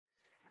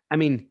I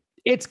mean,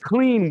 it's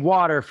clean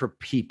water for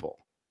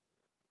people,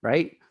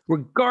 right?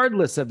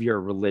 Regardless of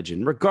your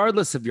religion,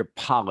 regardless of your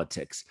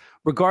politics,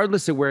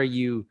 regardless of where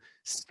you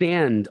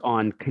stand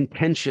on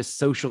contentious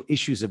social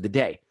issues of the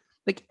day.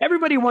 Like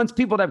everybody wants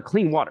people to have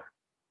clean water,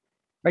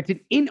 right?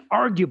 It's an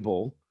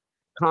inarguable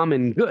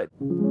common good.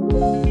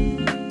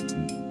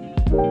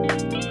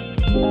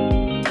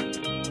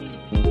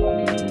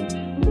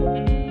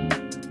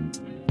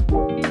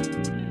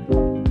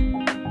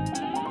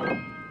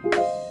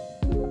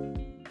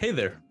 Hey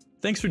there.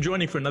 Thanks for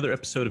joining for another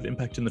episode of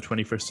Impact in the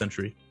 21st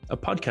Century, a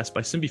podcast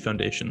by Simbi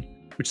Foundation,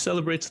 which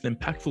celebrates the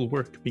impactful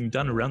work being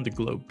done around the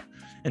globe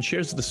and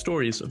shares the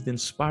stories of the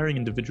inspiring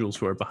individuals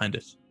who are behind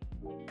it.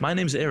 My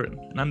name's Aaron,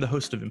 and I'm the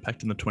host of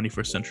Impact in the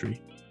 21st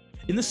Century.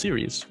 In this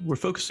series, we're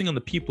focusing on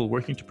the people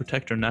working to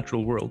protect our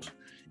natural world,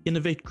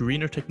 innovate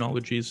greener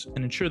technologies,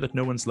 and ensure that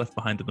no one's left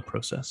behind in the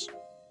process.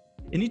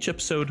 In each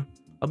episode,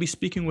 I'll be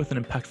speaking with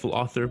an impactful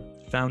author,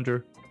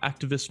 founder,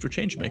 activist, or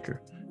changemaker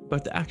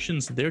about the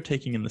actions they're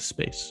taking in this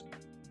space.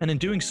 And in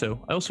doing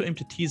so, I also aim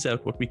to tease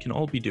out what we can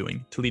all be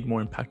doing to lead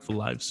more impactful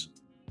lives.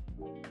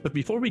 But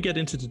before we get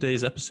into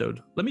today's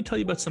episode, let me tell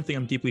you about something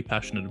I'm deeply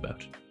passionate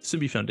about,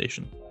 Simbi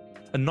Foundation,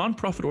 a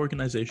non-profit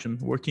organization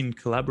working in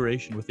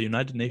collaboration with the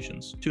United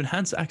Nations to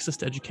enhance access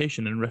to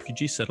education in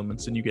refugee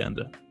settlements in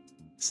Uganda.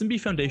 Simbi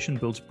Foundation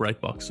builds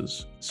bright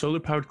boxes,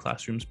 solar-powered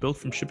classrooms built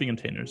from shipping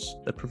containers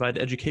that provide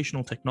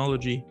educational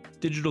technology,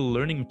 digital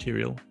learning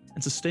material,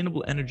 and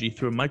sustainable energy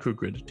through a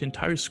microgrid to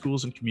entire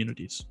schools and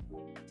communities.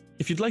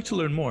 If you'd like to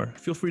learn more,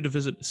 feel free to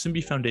visit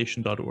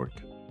simbifoundation.org.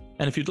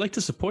 And if you'd like to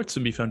support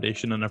Simbi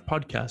Foundation and our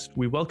podcast,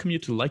 we welcome you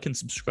to like and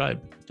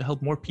subscribe to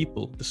help more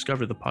people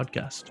discover the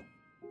podcast.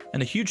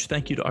 And a huge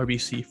thank you to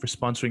RBC for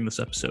sponsoring this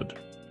episode.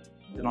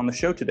 And on the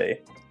show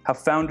today, how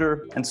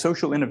founder and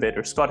social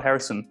innovator Scott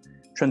Harrison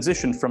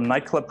transitioned from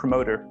nightclub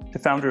promoter to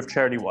founder of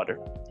Charity Water,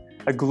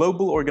 a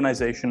global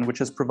organization which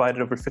has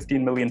provided over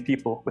 15 million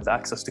people with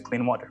access to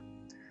clean water.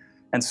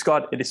 And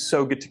Scott, it is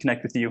so good to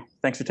connect with you.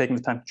 Thanks for taking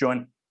the time to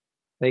join.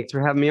 Thanks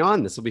for having me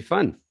on. This will be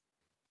fun.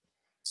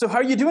 So how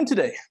are you doing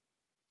today?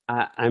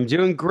 I'm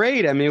doing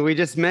great. I mean, we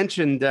just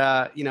mentioned,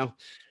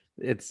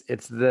 it's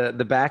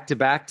the back to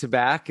back to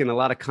back and a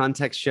lot of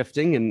context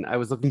shifting. And I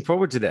was looking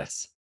forward to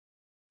this.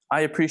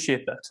 I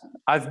appreciate that.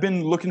 I've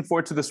been looking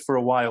forward to this for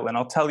a while. And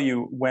I'll tell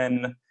you,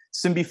 when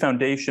Simbi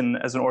Foundation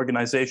as an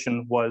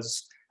organization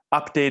was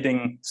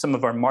updating some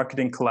of our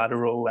marketing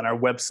collateral and our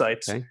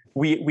website, okay,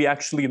 we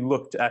actually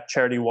looked at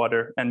Charity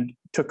Water and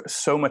took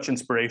so much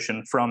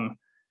inspiration from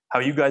how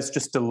you guys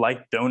just delight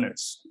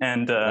donors.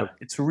 And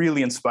It's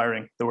really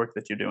inspiring, the work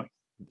that you're doing.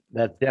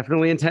 That's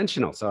definitely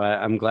intentional. So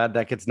I'm glad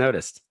that gets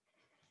noticed.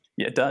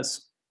 Yeah, it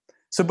does.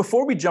 So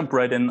before we jump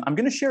right in, I'm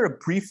going to share a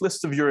brief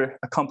list of your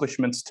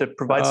accomplishments to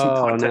provide some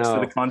context for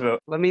the convo.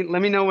 Let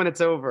me know when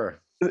it's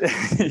over.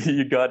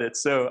 You got it.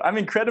 So I'm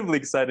incredibly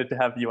excited to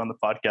have you on the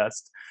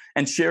podcast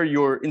and share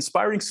your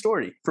inspiring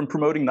story from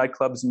promoting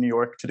nightclubs in New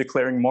York to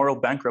declaring moral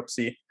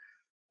bankruptcy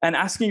and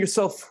asking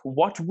yourself,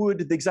 what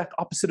would the exact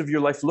opposite of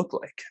your life look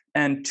like?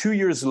 And 2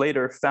 years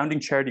later, founding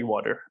Charity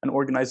Water, an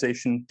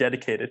organization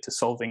dedicated to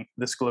solving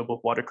this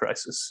global water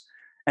crisis.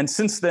 And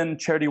since then,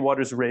 Charity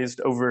Water's raised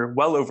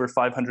well over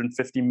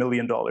 $550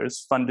 million,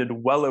 funded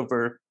well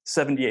over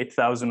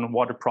 78,000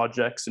 water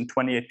projects in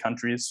 28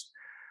 countries.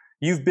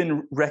 You've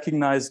been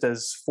recognized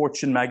as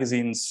Fortune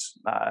magazine's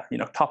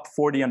top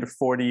 40 under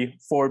 40,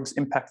 Forbes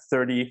Impact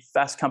 30,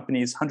 Fast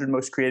Company's 100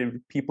 most creative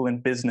people in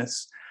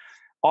business,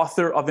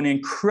 author of an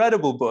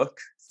incredible book,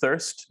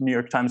 Thirst, New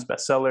York Times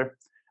bestseller,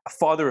 a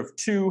father of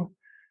two,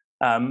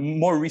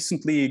 more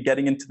recently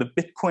getting into the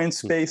Bitcoin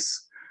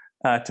space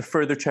to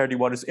further Charity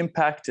Water's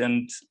impact.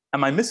 And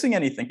am I missing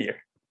anything here?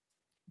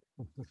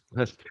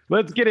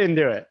 Let's get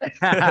into it.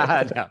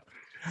 No,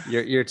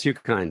 you're too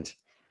kind.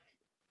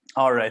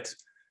 All right.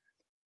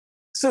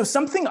 So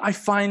something I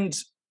find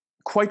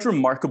quite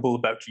remarkable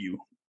about you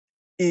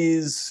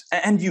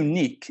and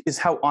unique is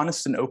how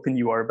honest and open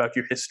you are about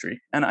your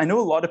history. And I know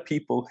a lot of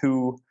people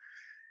who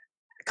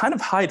kind of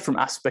hide from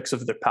aspects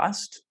of their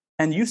past,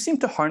 and you seem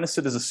to harness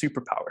it as a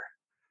superpower.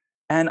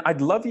 And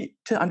I'd love you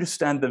to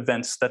understand the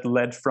events that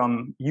led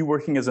from you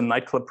working as a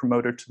nightclub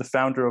promoter to the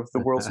founder of the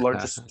world's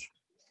largest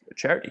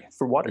charity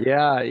for water.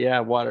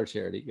 Yeah, water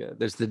charity. Good.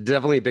 There's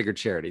definitely bigger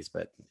charities,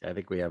 but I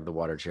think we have the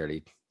water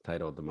charity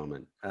title at the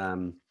moment.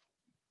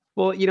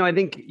 Well, I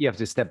think you have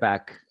to step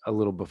back a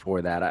little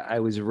before that.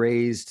 I was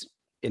raised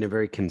in a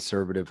very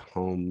conservative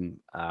home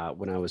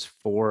when I was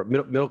 4,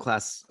 middle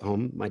class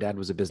home. My dad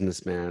was a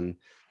businessman.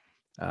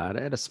 I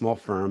had a small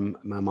firm.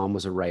 My mom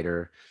was a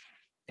writer.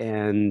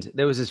 And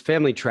there was this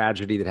family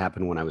tragedy that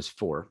happened when I was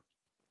 4.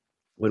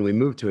 When we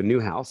moved to a new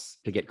house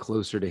to get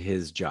closer to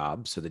his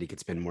job so that he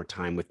could spend more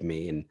time with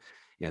me. And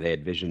they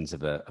had visions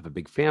of a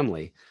big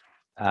family.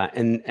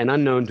 And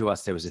unknown to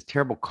us, there was a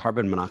terrible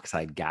carbon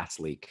monoxide gas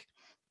leak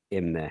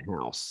in the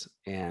house.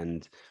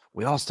 And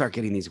we all start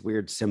getting these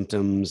weird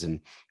symptoms. And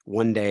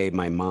one day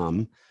my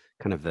mom,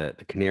 kind of the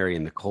canary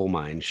in the coal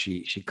mine,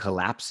 she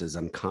collapses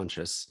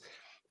unconscious.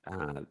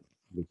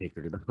 We take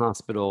her to the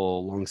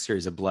hospital, long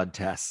series of blood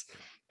tests.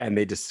 and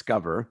they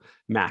discover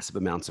massive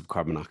amounts of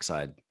carbon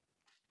monoxide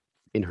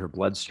in her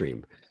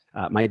bloodstream.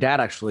 My dad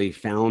actually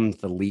found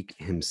the leak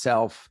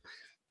himself,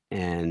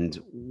 and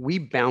we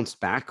bounced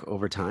back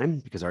over time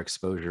because our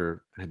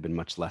exposure had been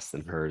much less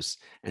than hers,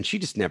 and she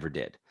just never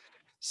did.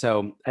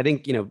 So I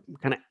think,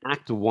 kind of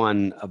act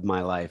one of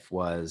my life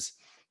was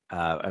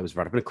I was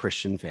brought up in a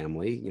Christian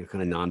family,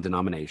 kind of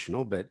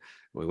non-denominational, but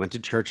we went to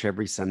church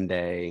every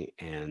Sunday,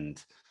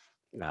 and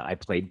I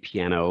played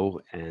piano,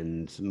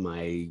 and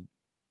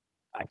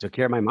I took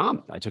care of my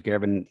mom. I took care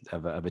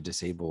of a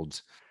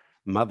disabled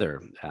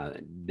mother.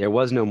 There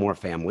was no more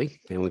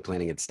family. Family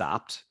planning had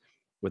stopped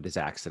with this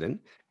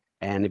accident.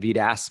 And if you'd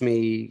asked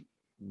me,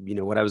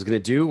 what I was going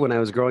to do when I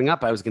was growing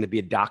up, I was going to be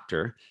a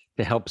doctor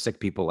to help sick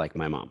people like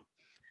my mom.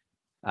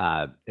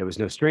 There was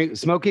no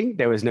smoking.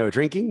 There was no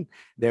drinking.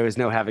 There was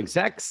no having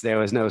sex. There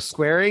was no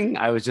swearing.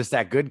 I was just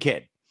that good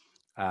kid,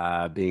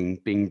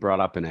 being brought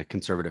up in a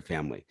conservative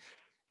family.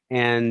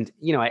 And,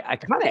 I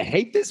kind of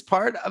hate this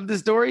part of the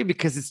story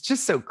because it's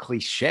just so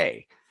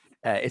cliche.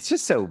 It's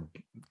just so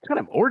kind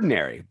of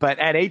ordinary. But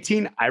at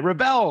 18, I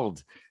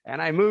rebelled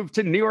and I moved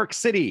to New York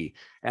City.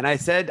 And I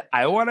said,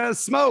 I want to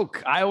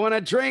smoke. I want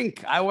to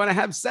drink. I want to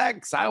have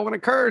sex. I want to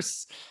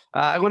curse.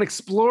 I want to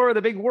explore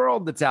the big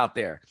world that's out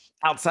there,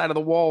 outside of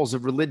the walls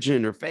of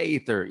religion or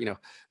faith or,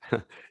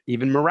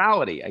 even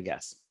morality, I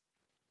guess.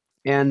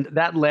 And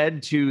that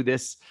led to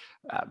this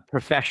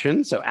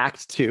profession, so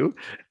Act Two,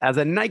 as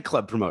a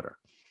nightclub promoter.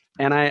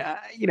 And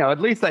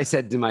at least I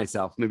said to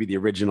myself, maybe the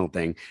original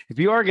thing, if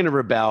you are going to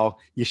rebel,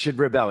 you should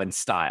rebel in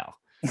style.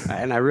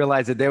 And I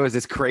realized that there was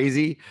this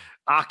crazy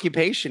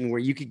occupation where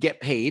you could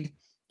get paid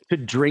to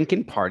drink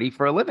and party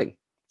for a living.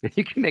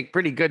 You can make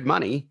pretty good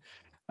money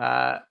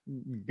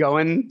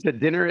going to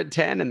dinner at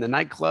 10 and the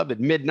nightclub at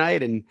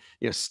midnight and,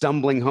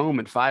 stumbling home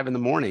at 5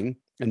 a.m.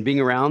 and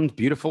being around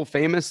beautiful,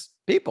 famous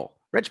people,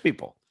 rich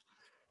people.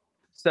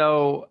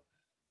 So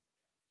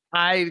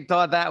I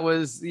thought that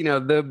was,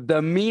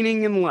 the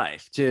meaning in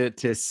life,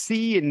 to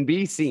see and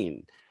be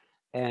seen,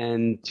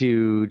 and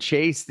to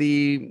chase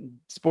the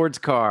sports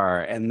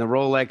car and the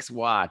Rolex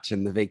watch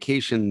and the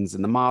vacations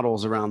and the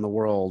models around the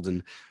world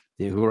and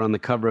who are on the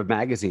cover of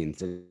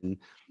magazines. And,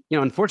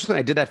 unfortunately,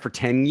 I did that for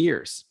 10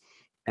 years.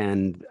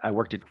 And I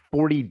worked at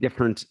 40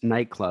 different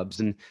nightclubs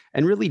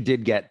and really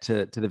did get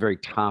to the very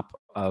top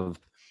of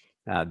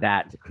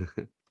that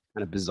kind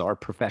of bizarre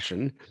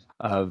profession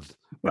of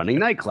running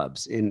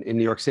nightclubs in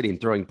New York City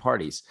and throwing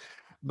parties.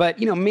 But,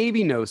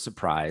 maybe no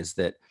surprise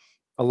that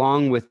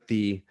along with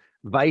the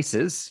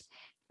vices,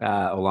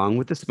 along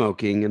with the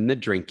smoking and the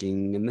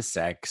drinking and the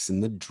sex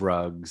and the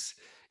drugs,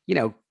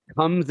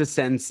 comes a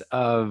sense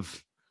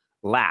of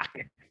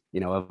lack,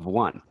 of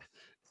want.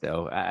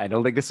 So I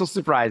don't think this will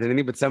surprise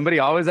anything, but somebody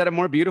always had a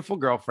more beautiful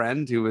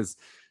girlfriend who was,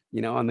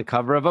 on the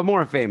cover of a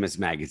more famous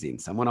magazine.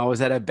 Someone always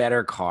had a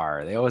better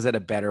car. They always had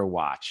a better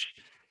watch.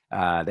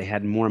 They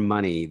had more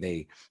money.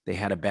 They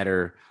had a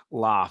better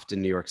loft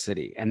in New York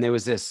City. And there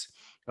was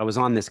I was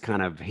on this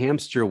kind of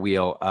hamster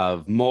wheel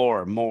of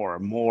more, to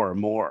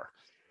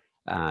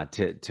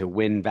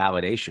win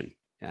validation.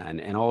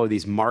 And all of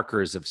these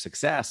markers of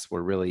success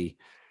were really,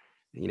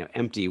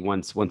 empty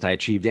once I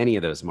achieved any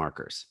of those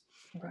markers.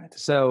 Right.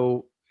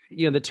 So,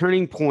 the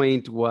turning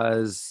point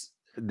was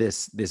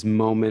this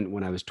moment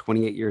when I was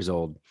 28 years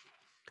old.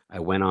 I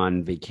went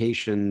on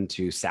vacation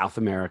to South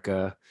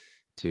America,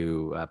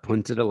 to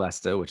Punta del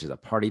Este, which is a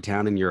party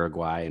town in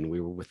Uruguay. And we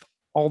were with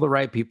all the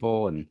right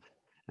people. And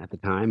at the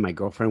time, my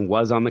girlfriend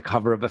was on the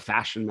cover of a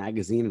fashion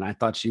magazine, and I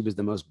thought she was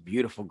the most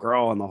beautiful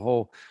girl on the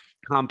whole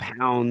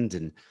compound.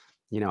 And,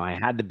 I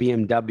had the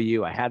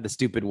BMW, I had the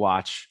stupid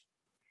watch.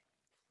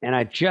 And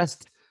I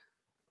just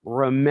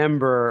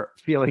remember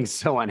feeling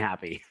so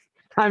unhappy.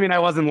 I mean, I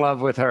was in love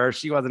with her.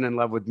 She wasn't in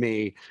love with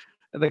me.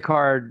 The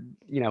car,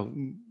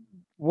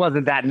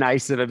 wasn't that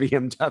nice of a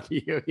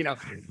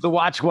BMW. The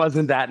watch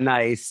wasn't that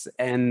nice.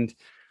 And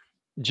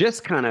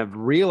just kind of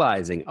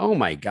realizing, oh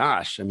my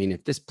gosh, I mean,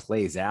 if this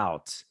plays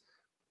out,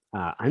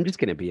 I'm just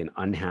going to be an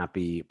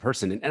unhappy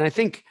person. And I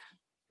think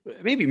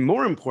maybe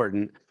more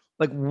important,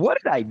 like, what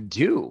did I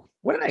do?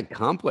 What did I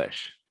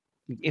accomplish?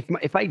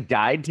 If I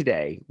died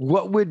today,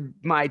 what would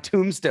my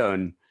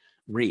tombstone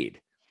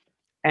read?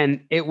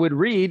 And it would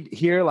read,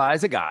 here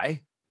lies a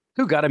guy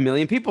who got 1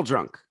 million people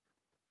drunk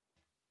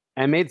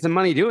and made some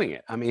money doing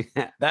it. I mean,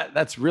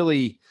 that's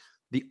really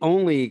the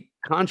only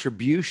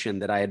contribution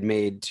that I had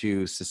made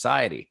to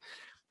society.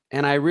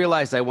 And I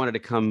realized I wanted to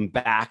come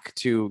back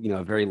to,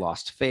 a very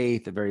lost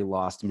faith, a very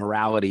lost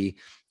morality,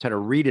 try to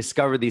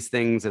rediscover these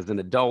things as an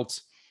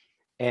adult.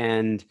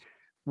 And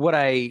what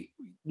I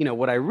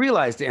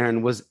realized,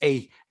 Aaron, was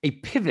a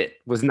pivot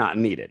was not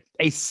needed.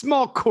 A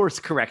small course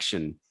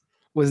correction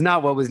was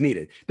not what was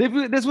needed.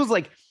 This was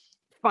like,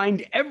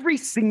 find every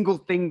single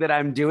thing that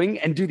I'm doing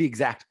and do the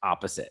exact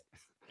opposite.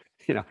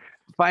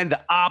 Find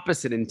the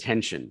opposite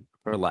intention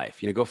for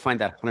life. Go find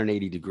that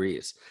 180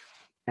 degrees.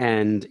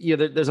 And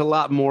there's a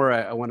lot more.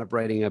 I wound up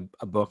writing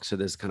a book, so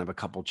there's kind of a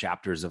couple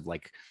chapters of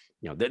like,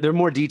 there are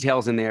more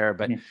details in there.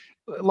 But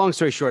long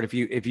story short,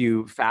 if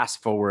you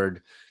fast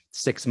forward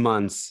 6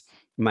 months,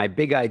 my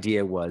big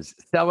idea was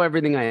sell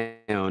everything I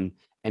own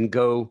and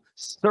go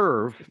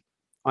serve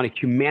on a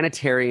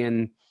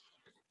humanitarian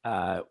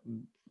uh,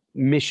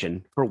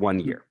 mission for 1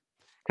 year,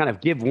 kind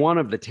of give one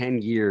of the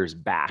 10 years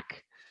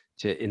back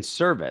in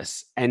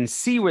service and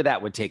see where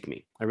that would take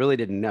me. I really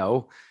didn't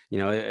know.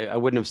 I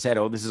wouldn't have said,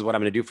 oh, this is what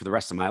I'm going to do for the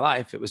rest of my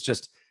life. It was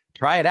just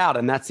try it out.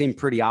 And that seemed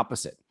pretty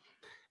opposite.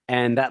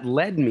 And that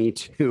led me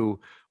to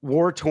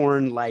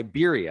war-torn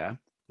Liberia,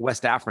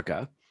 West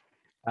Africa,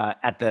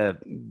 at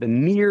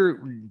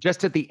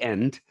just at the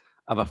end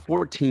of a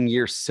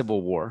 14-year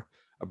civil war,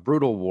 a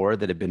brutal war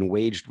that had been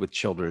waged with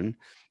children,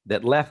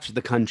 that left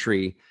the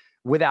country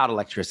without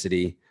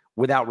electricity,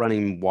 without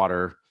running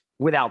water,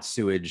 without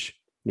sewage,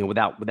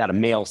 without a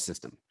mail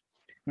system.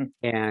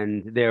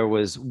 And there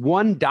was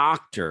one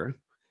doctor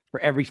for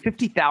every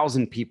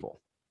 50,000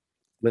 people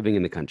living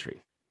in the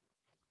country.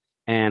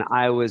 And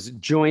I was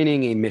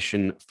joining a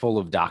mission full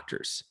of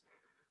doctors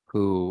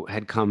who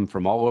had come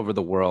from all over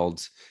the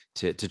world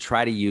to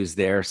try to use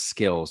their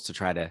skills to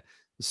try to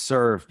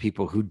serve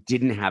people who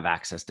didn't have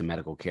access to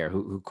medical care,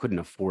 who couldn't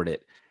afford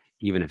it,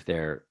 even if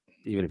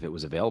it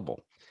was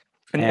available.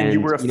 And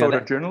you were a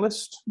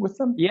photojournalist with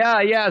them?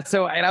 Yeah.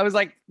 So, and I was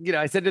like,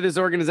 I said to this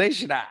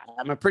organization,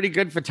 I'm a pretty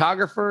good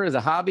photographer as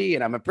a hobby,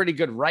 and I'm a pretty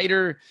good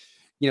writer.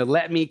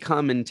 Let me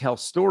come and tell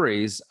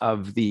stories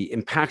of the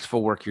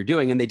impactful work you're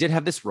doing. And they did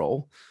have this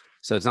role,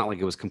 so it's not like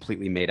it was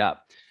completely made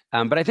up.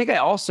 But I think I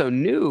also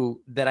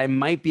knew that I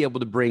might be able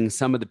to bring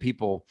some of the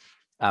people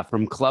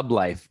from club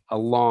life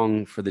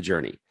along for the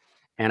journey.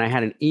 And I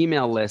had an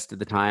email list at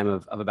the time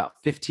of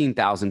about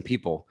 15,000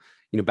 people,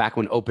 back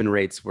when open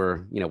rates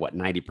were,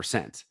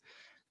 90%.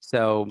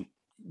 So,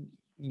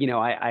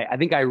 I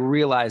think I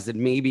realized that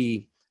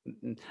maybe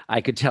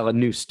I could tell a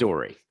new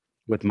story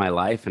with my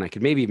life, and I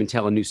could maybe even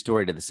tell a new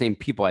story to the same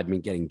people I'd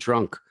been getting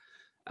drunk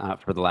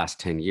for the last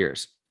 10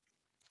 years.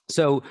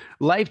 So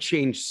life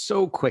changed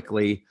so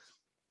quickly.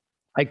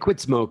 I quit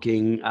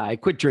smoking. I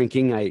quit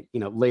drinking. I,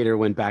 later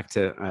went back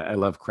to, I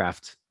love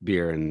craft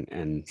beer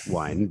and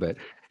wine, but,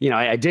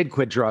 I did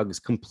quit drugs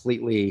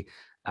completely.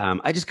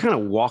 I just kind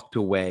of walked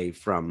away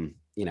from,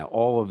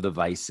 all of the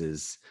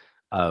vices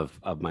of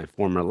my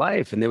former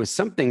life. And there was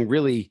something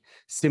really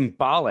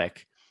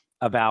symbolic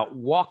about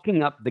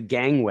walking up the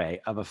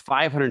gangway of a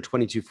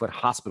 522-foot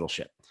hospital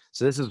ship.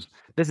 So this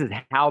is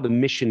how the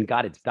mission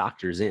got its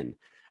doctors in,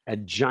 a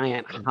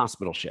giant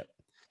hospital ship,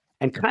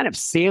 and kind of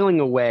sailing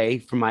away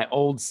from my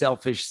old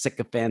selfish,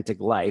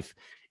 sycophantic life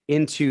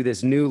into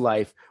this new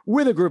life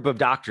with a group of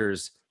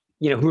doctors,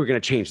 who are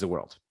going to change the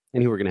world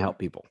and who are going to help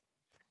people.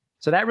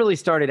 So that really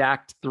started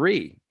Act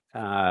 3,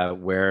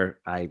 where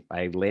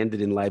I landed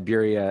in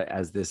Liberia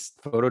as this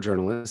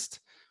photojournalist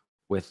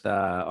with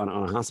on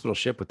a hospital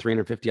ship with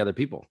 350 other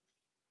people.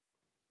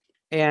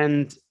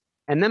 And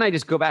then I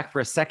just go back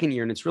for a second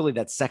year, and it's really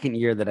that second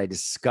year that I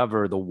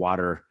discover the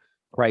water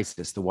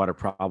crisis, the water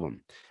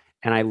problem.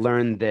 And I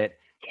learned that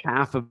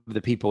half of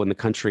the people in the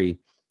country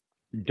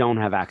don't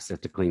have access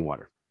to clean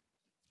water.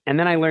 And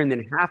then I learned that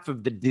half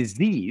of the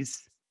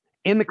disease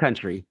in the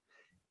country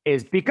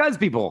is because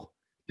people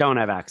don't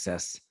have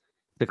access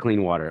to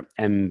clean water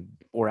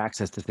or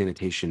access to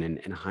sanitation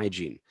and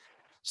hygiene.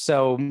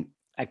 So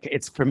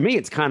for me,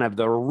 it's kind of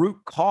the root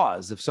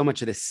cause of so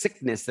much of the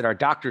sickness that our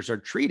doctors are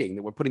treating,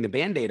 that we're putting the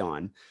Band-Aid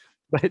on.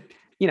 But,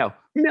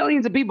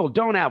 millions of people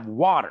don't have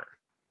water.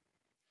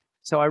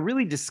 So I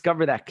really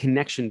discover that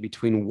connection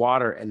between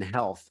water and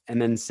health,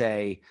 and then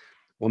say,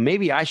 well,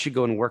 maybe I should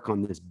go and work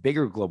on this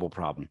bigger global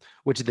problem,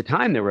 which at the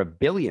time there were 1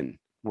 billion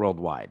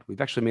worldwide.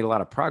 We've actually made a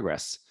lot of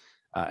progress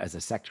as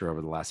a sector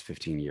over the last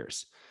 15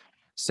 years.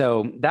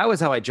 So that was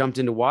how I jumped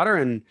into water.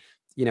 And,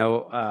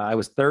 I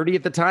was 30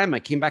 at the time. I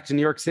came back to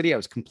New York City. I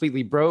was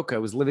completely broke. I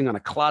was living on a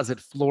closet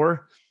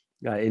floor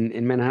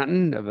in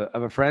Manhattan of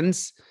a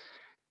friend's.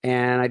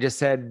 And I just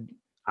said,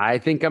 I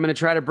think I'm going to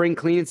try to bring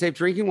clean and safe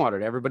drinking water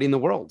to everybody in the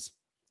world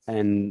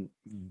and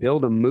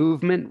build a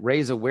movement,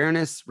 raise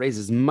awareness, raise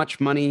as much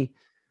money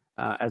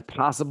as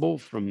possible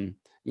from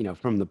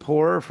the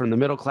poor, from the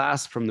middle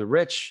class, from the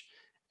rich,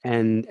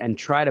 and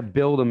try to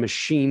build a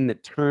machine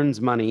that turns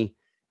money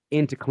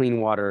into clean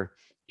water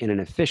in an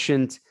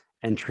efficient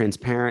and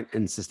transparent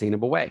and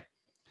sustainable way.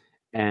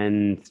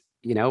 And,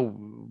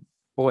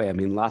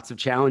 lots of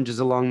challenges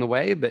along the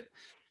way, but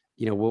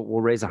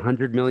we'll raise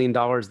 $100 million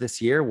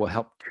this year. We'll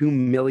help 2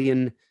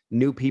 million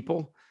new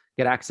people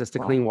get access to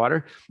clean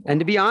water. And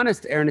to be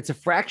honest, Aaron, it's a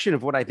fraction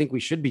of what I think we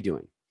should be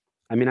doing.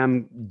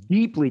 I'm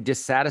deeply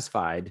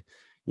dissatisfied.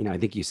 I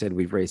think you said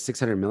we've raised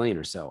 600 million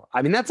or so.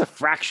 That's a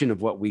fraction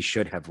of what we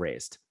should have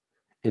raised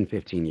in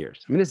 15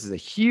 years. This is a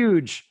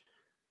huge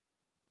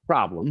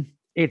problem.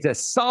 It's a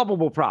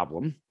solvable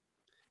problem.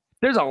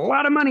 There's a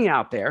lot of money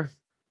out there,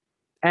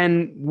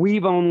 and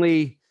we've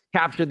only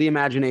captured the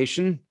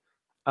imagination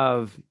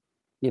of,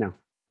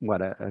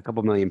 a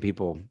couple million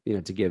people,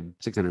 to give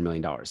 $600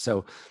 million.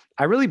 So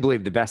I really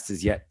believe the best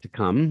is yet to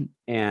come.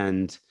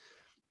 And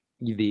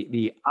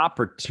the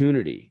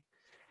opportunity,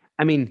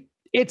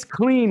 it's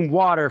clean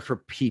water for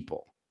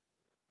people,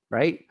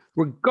 right?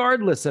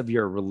 regardless of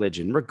your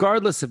religion,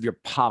 regardless of your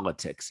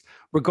politics,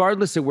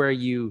 regardless of where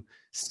you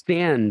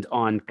stand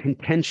on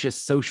contentious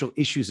social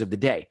issues of the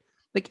day.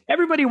 Like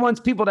everybody wants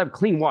people to have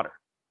clean water,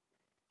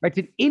 right?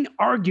 It's an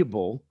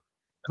inarguable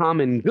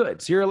common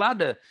good. So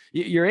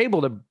you're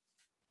able to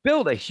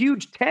build a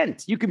huge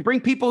tent. You can bring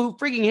people who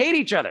freaking hate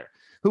each other,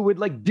 who would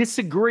like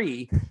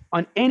disagree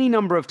on any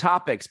number of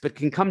topics, but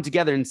can come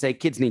together and say,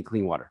 kids need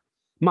clean water.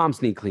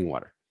 Moms need clean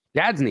water.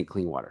 Dads need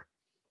clean water.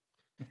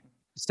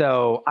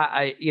 So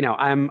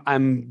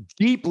I'm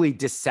deeply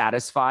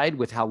dissatisfied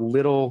with how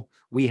little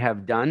we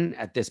have done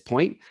at this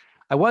point.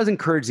 I was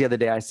encouraged the other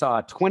day. I saw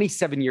a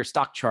 27-year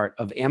stock chart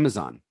of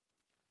Amazon.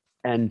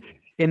 And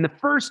in the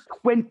first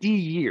 20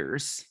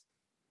 years,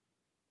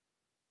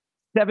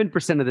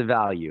 7% of the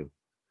value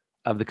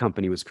of the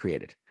company was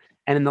created.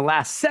 And in the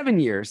last 7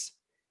 years,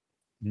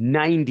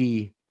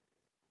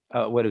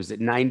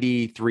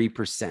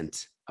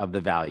 93% of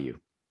the value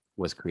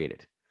was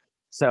created.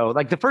 So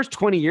like the first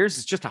 20 years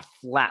is just a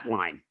flat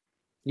line.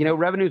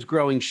 Revenue's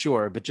growing,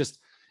 sure, but just,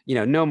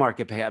 no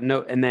market payout,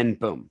 no, and then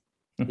boom,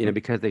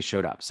 because they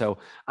showed up. So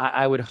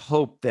I would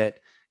hope that,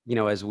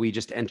 as we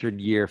just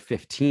entered year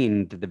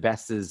 15, that the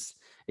best is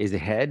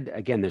ahead.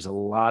 Again, there's a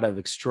lot of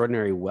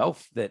extraordinary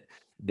wealth that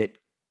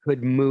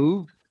could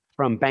move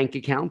from bank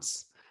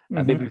accounts,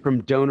 maybe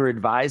from donor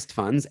advised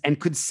funds, and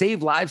could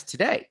save lives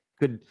today,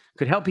 could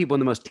help people in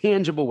the most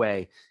tangible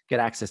way get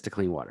access to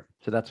clean water.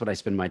 So that's what I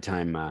spend my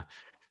time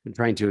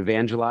trying to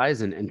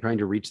evangelize and trying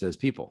to reach those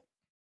people.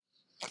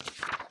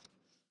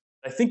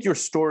 I think your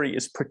story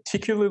is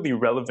particularly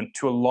relevant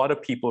to a lot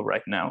of people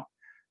right now.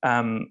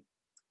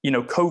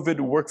 COVID,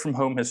 work from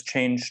home has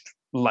changed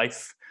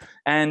life,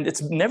 and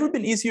it's never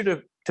been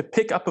easier to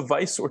pick up a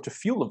vice or to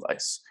fuel a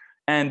vice.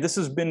 And this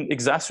has been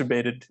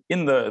exacerbated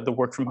in the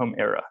work from home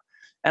era.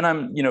 And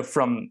I'm,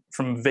 from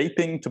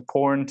vaping to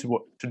porn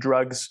to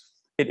drugs,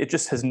 it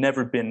just has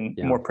never been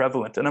more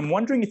prevalent. And I'm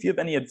wondering if you have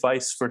any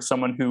advice for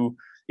someone who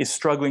is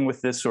struggling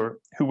with this or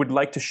who would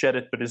like to shed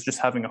it, but is just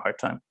having a hard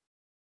time.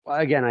 Well,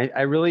 again,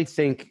 I really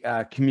think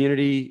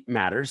community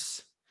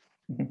matters.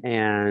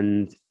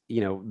 And,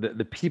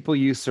 the people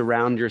you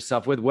surround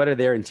yourself with, what are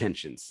their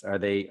intentions? Are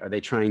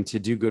they trying to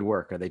do good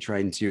work? Are they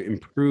trying to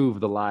improve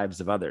the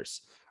lives of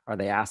others? Are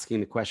they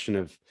asking the question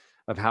of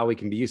how we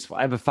can be useful?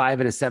 I have a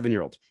 5 and a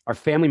 7-year-old. Our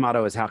family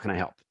motto is, how can I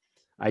help?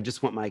 I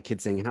just want my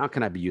kids saying, how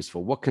can I be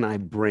useful? What can I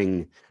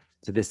bring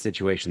to this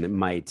situation that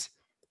might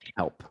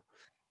help?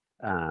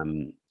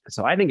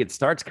 So I think it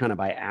starts kind of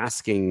by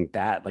asking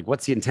that, like,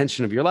 what's the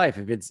intention of your life?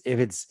 If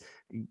it's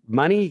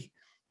money,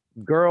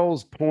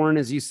 girls, porn,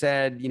 as you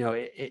said,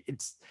 it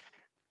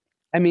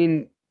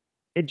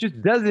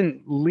just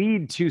doesn't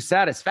lead to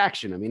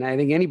satisfaction. I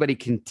think anybody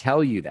can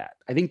tell you that.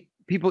 I think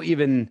people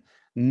even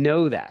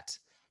know that,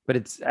 but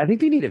I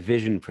think they need a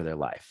vision for their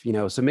life,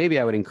 so maybe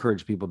I would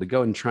encourage people to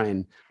go and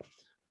find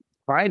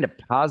a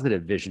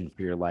positive vision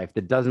for your life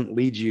that doesn't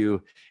lead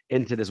you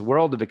into this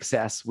world of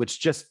excess, which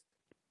just,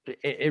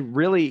 it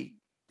really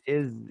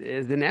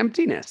is an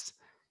emptiness,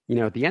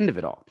 at the end of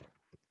it all.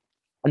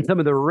 And some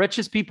of the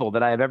richest people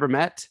that I have ever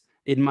met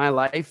in my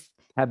life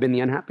have been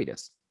the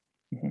unhappiness.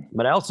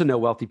 But I also know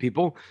wealthy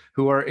people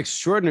who are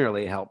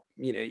extraordinarily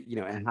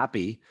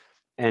happy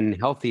and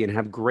healthy and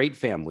have great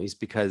families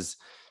because,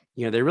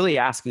 they're really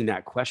asking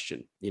that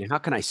question, how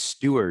can I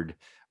steward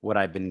what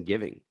I've been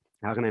giving?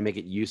 How can I make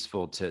it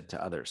useful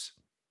to others?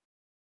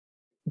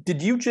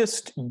 Did you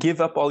just give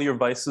up all your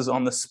vices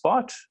on the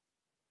spot?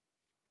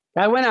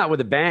 I went out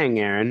with a bang,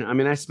 Aaron.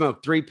 I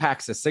smoked 3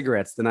 packs of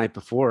cigarettes the night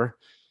before.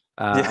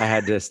 I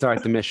had to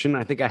start the mission.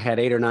 I think I had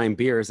 8 or 9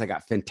 beers. I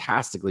got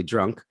fantastically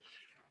drunk.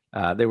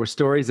 There were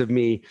stories of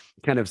me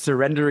kind of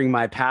surrendering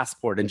my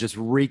passport and just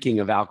reeking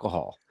of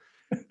alcohol.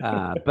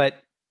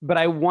 But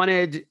I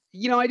wanted,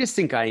 I just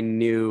think I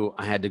knew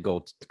I had to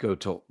go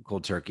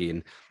cold turkey.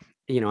 And,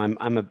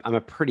 I'm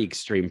a pretty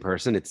extreme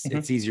person.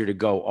 It's easier to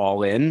go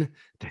all in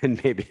than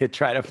maybe to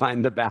try to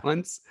find the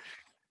balance.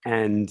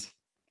 And,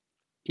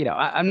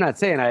 I'm not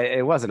saying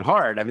it wasn't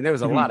hard. There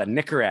was a lot of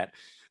Nicorette.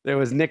 There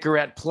was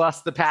Nicorette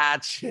plus the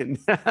patch and,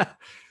 a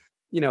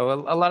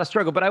lot of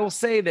struggle. But I will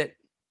say that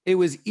it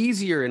was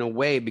easier in a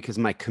way because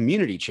my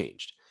community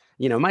changed.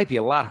 It might be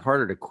a lot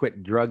harder to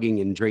quit drugging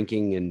and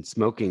drinking and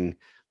smoking,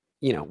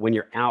 when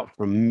you're out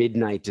from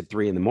midnight to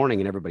 3 a.m.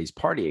 and everybody's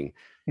partying.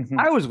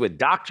 I was with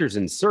doctors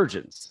and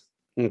surgeons.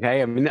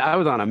 Okay. I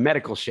was on a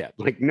medical ship.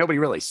 Like nobody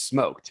really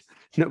smoked.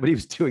 Nobody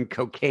was doing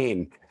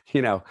cocaine,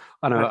 on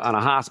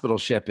a hospital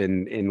ship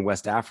in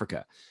West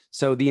Africa.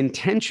 So the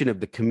intention of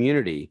the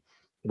community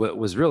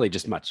was really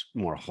just much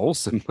more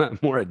wholesome,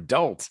 more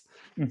adult,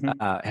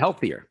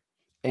 healthier.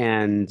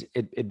 And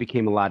it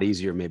became a lot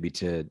easier maybe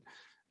to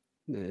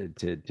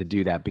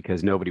do that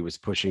because nobody was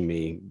pushing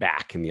me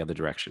back in the other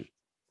direction.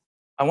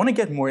 I want to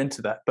get more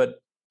into that,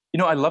 but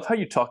I love how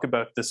you talk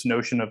about this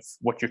notion of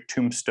what your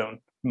tombstone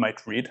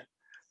might read.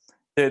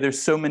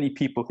 There's so many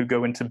people who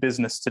go into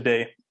business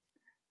today,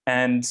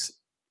 and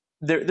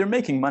they're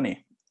making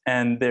money,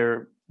 and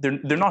they're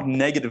not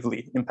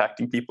negatively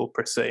impacting people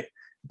per se,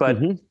 but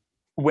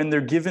when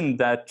they're given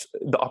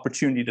the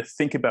opportunity to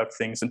think about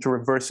things and to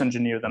reverse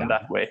engineer them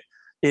that way,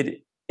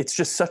 it's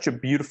just such a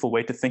beautiful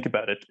way to think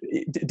about it.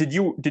 Did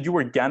you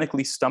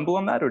organically stumble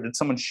on that, or did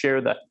someone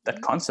share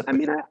that concept? I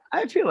mean,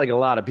 I feel like a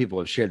lot of people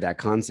have shared that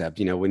concept.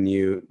 When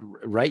you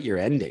write your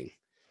ending,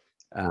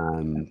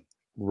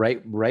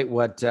 write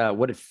what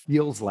it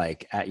feels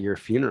like at your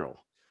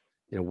funeral.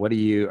 Are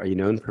you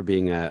known for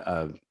being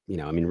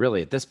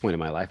really at this point in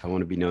my life, I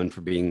want to be known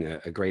for being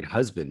a great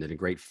husband and a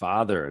great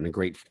father and a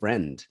great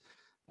friend.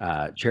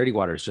 Charity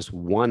water is just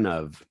one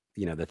of,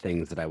 the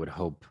things that I would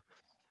hope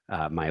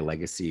my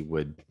legacy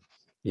would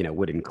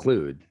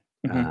include.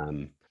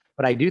 Mm-hmm.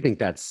 But I do think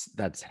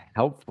that's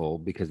helpful,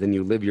 because then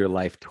you live your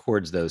life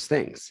towards those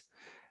things.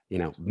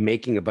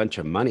 Making a bunch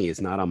of money is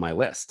not on my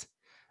list.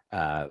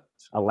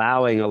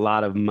 Allowing a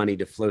lot of money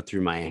to flow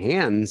through my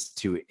hands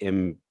to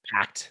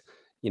impact,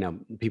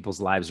 people's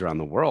lives around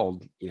the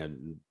world,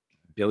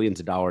 billions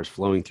of dollars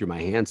flowing through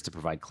my hands to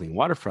provide clean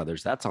water for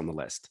others, that's on the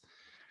list.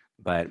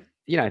 But,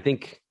 I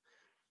think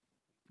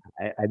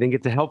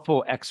it's a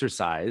helpful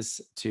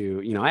exercise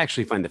to, I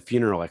actually find the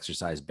funeral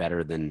exercise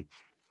better than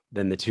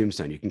the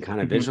tombstone. You can kind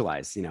of Mm-hmm.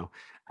 visualize,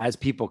 as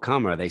people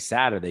come, are they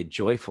sad? Are they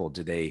joyful?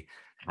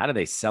 How do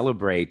they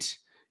celebrate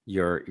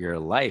your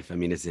life? I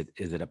mean, is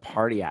it a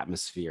party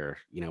atmosphere?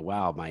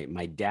 Wow,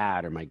 my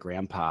dad or my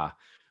grandpa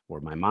or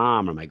my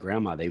mom or my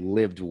grandma, they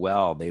lived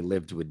well. They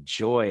lived with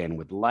joy and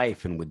with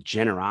life and with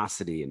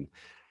generosity, and,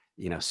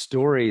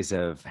 stories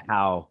of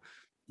how,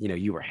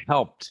 you were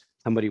helped.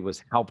 Somebody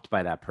was helped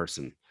by that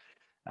person.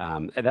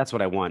 And that's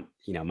what I want,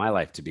 my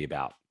life to be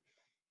about.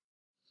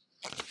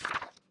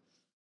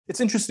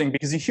 It's interesting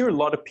because you hear a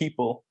lot of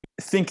people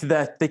think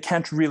that they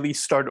can't really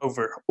start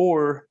over,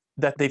 or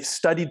that they've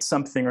studied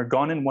something or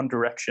gone in one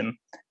direction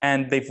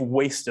and they've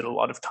wasted a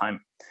lot of time.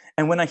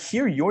 And when I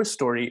hear your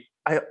story,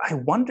 I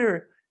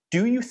wonder,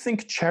 do you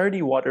think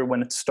Charity Water,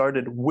 when it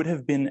started, would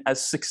have been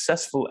as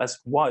successful as it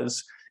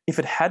was if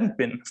it hadn't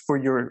been for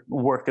your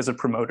work as a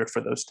promoter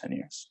for those 10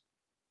 years?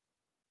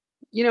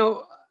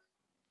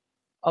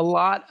 A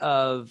lot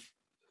of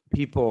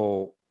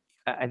people,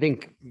 I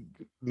think,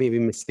 maybe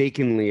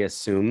mistakenly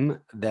assume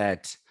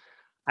that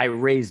I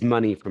raised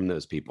money from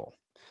those people.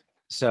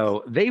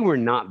 So they were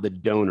not the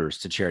donors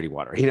to Charity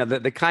Water.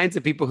 The kinds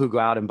of people who go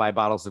out and buy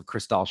bottles of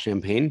Cristal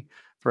champagne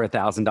for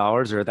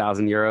 $1,000 or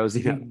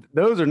 €1,000,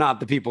 those are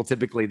not the people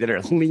typically that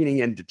are leaning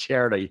into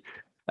charity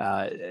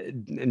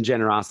and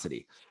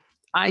generosity.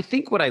 I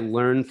think what I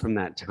learned from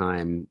that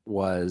time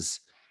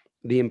was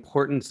the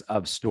importance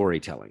of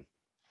storytelling,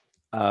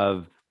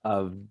 of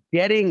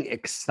getting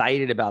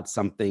excited about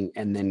something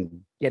and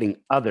then getting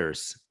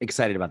others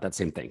excited about that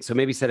same thing. So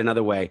maybe said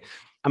another way,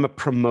 I'm a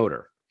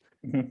promoter.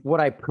 Mm-hmm. What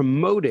I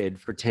promoted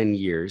for 10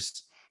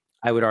 years,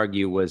 I would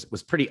argue, was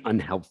pretty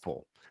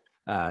unhelpful.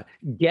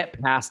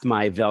 Get past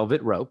my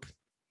velvet rope,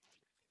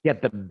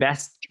 get the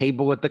best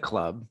table at the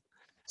club,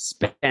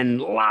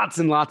 spend lots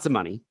and lots of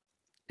money,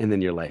 and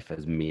then your life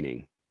has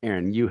meaning.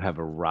 Aaron, you have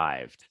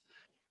arrived,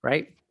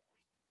 right?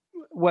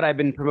 What I've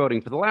been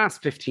promoting for the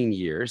last 15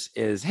 years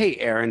is, hey,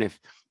 Aaron,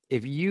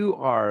 if you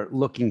are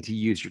looking to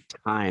use your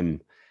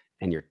time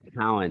and your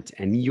talent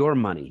and your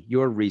money,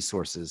 your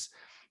resources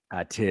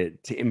to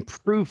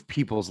improve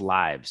people's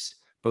lives,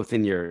 both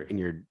in your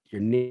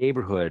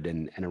neighborhood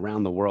and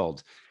around the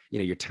world,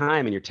 your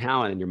time and your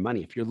talent and your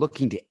money, if you're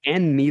looking to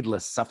end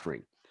needless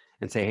suffering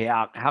and say, hey,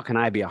 how can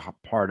I be a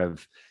part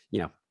of,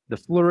 the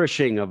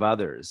flourishing of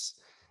others,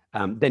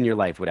 then your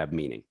life would have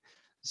meaning.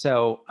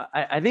 So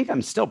I think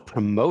I'm still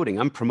promoting.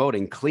 I'm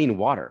promoting clean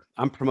water.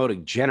 I'm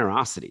promoting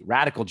generosity,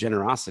 radical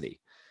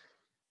generosity.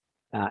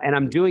 And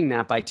I'm doing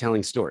that by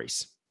telling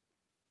stories.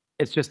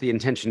 It's just the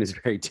intention is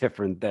very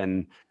different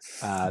than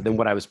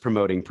what I was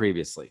promoting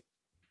previously.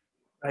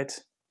 Right.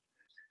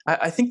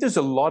 I think there's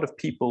a lot of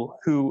people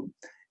who,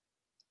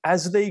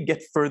 as they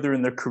get further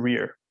in their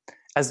career,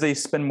 as they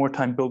spend more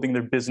time building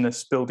their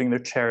business, building their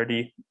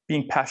charity,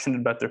 being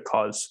passionate about their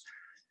cause,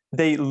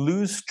 they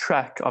lose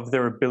track of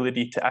their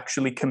ability to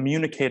actually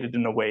communicate it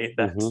in a way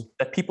that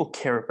that people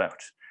care about.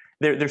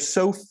 They're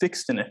so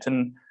fixed in it.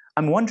 And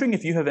I'm wondering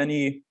if you have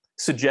any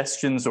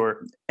suggestions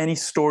or any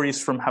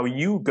stories from how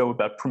you go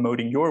about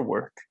promoting your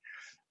work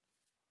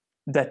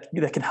that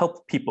can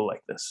help people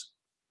like this.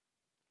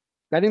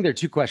 I think there are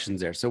two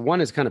questions there. So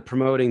one is kind of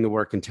promoting the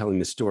work and telling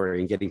the story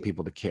and getting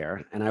people to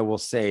care. And I will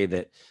say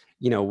that,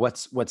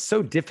 what's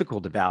so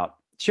difficult about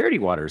Charity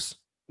Water's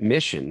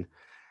mission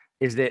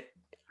is that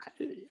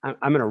I'm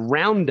going to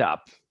round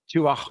up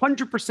to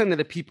 100% of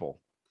the people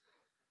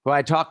who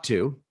I talk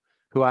to,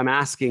 who I'm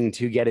asking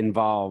to get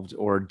involved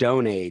or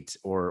donate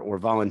or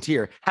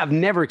volunteer, have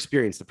never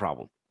experienced the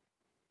problem.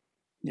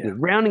 Yeah.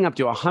 Rounding up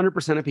to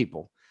 100% of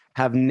people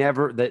have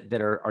never,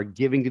 that are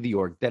giving to the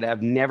org, that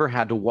have never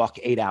had to walk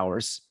 8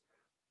 hours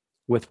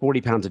with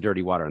 40 pounds of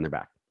dirty water on their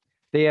back.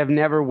 They have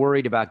never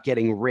worried about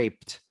getting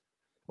raped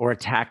or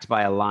attacked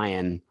by a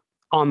lion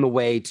on the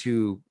way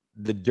to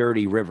the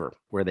dirty river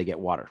where they get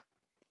water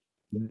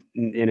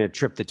in a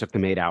trip that took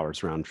them 8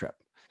 hours round trip.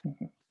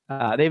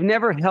 They've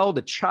never held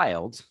a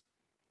child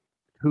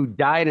who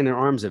died in their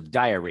arms of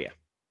diarrhea.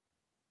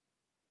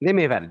 They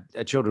may have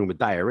had children with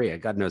diarrhea.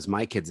 God knows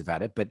my kids have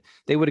had it, but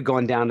they would have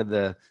gone down to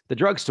the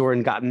drugstore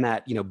and gotten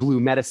that, blue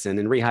medicine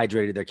and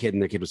rehydrated their kid,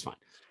 and their kid was fine.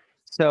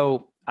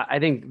 So I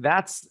think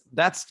that's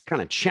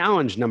kind of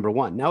challenge number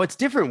one. Now it's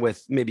different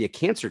with maybe a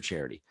cancer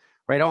charity,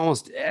 right?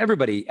 Almost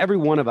everybody, every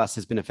one of us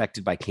has been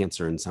affected by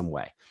cancer in some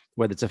way,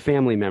 whether it's a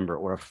family member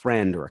or a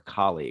friend or a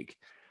colleague.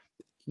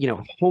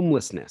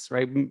 Homelessness,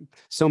 right?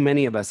 So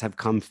many of us have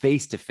come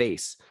face to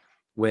face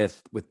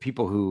with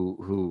people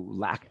who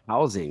lack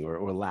housing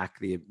or lack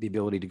the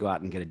ability to go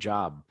out and get a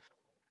job.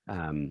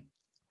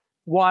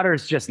 Water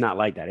is just not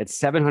like that. It's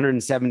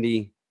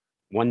 771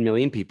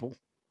 million people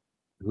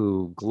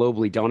who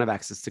globally don't have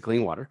access to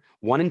clean water.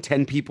 1 in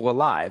 10 people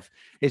alive.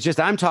 It's just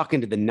I'm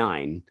talking to the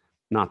 9,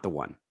 not the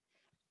 1.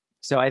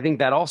 So I think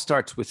that all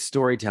starts with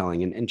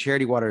storytelling. And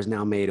Charity Water has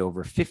now made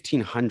over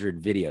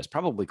 1,500 videos,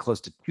 probably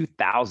close to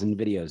 2,000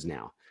 videos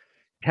now,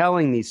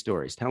 telling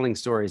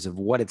stories of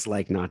what it's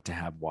like not to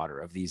have water,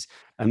 of these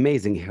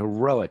amazing,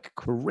 heroic,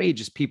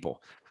 courageous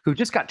people who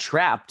just got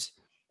trapped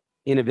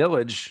in a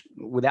village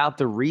without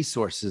the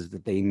resources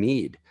that they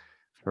need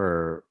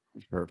for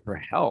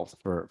health,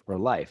 for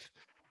life.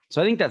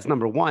 So I think that's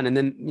number one. And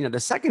then, the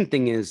second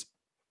thing is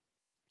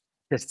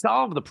to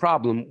solve the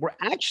problem, we're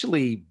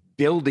actually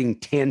building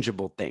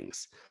tangible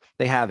things.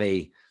 They have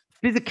a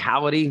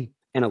physicality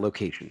and a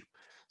location.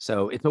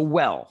 So it's a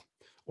well,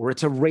 or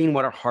it's a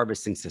rainwater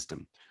harvesting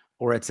system,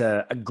 or it's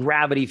a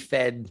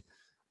gravity-fed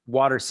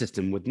water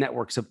system with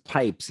networks of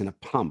pipes and a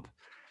pump.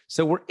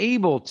 So we're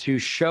able to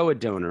show a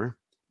donor,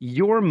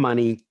 your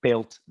money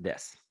built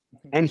this,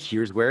 and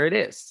here's where it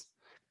is.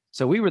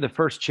 So we were the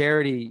first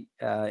charity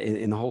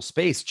in the whole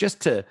space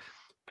just to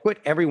put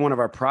every one of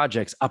our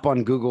projects up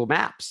on Google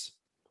Maps,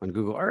 on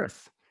Google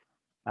Earth,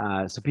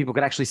 so people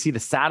could actually see the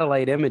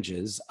satellite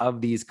images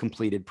of these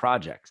completed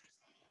projects.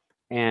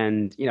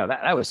 And,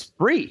 that was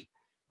free,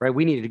 right?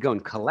 We needed to go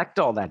and collect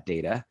all that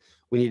data.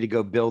 We needed to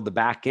go build the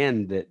back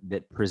end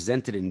that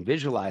presented and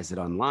visualized it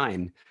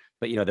online.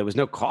 But, there was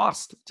no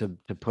cost to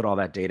put all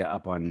that data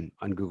up on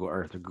Google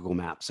Earth or Google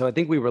Maps. So I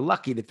think we were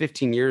lucky that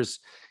 15 years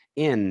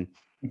in,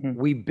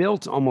 we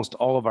built almost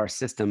all of our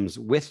systems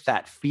with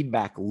that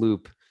feedback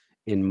loop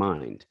in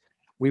mind.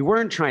 We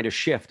weren't trying to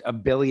shift a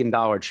 $1 billion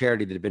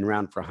charity that had been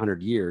around for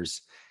 100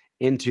 years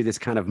into this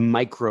kind of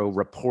micro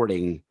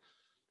reporting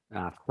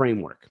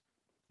framework,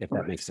 if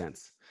that makes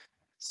sense.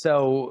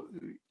 So,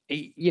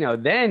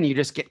 then you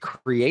just get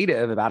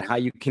creative about how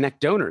you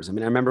connect donors. I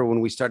mean, I remember when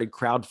we started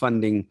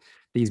crowdfunding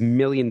these $1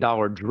 million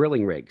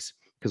drilling rigs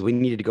because we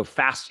needed to go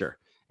faster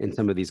in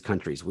some of these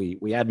countries.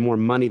 We had more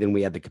money than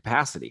we had the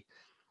capacity.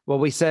 Well,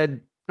 we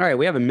said, all right,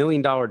 we have $1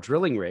 million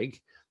drilling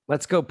rig.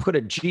 Let's go put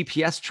a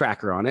GPS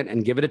tracker on it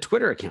and give it a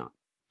Twitter account.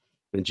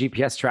 The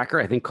GPS tracker,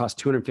 I think, cost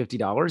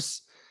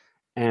 $250.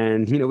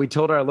 And, we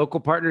told our local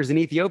partners in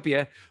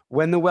Ethiopia,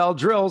 when the well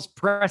drills,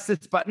 press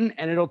this button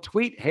and it'll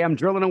tweet, hey, I'm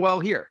drilling a well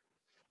here.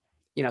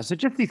 So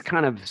just these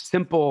kind of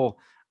simple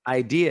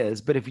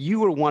ideas. But if you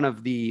were one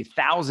of the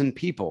 1,000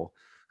 people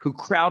who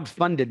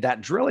crowdfunded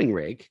that drilling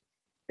rig,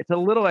 it's a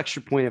little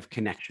extra point of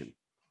connection.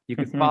 You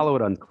could follow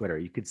it on Twitter.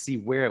 You could see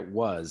where it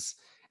was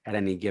at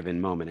any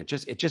given moment.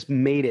 It just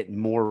made it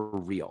more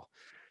real.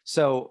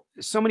 So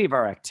many of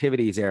our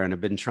activities, Aaron,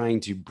 have been trying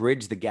to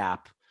bridge the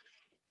gap.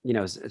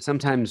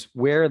 Sometimes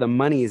where the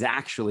money is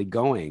actually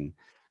going,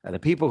 the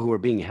people who are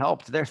being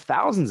helped, they're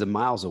thousands of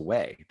miles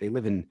away. They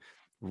live in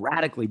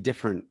radically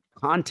different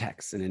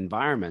contexts and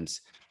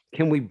environments.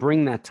 Can we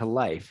bring that to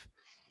life?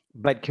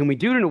 But can we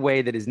do it in a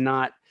way that is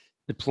not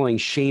deploying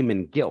shame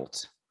and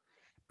guilt,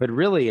 but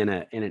really in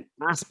an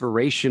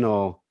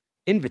aspirational,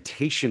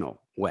 invitational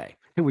way?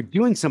 And we're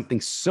doing something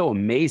so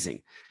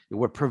amazing.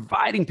 We're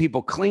providing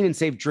people clean and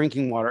safe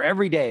drinking water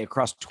every day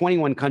across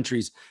 21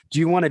 countries. Do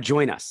you want to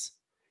join us?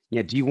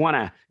 Do you want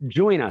to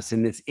join us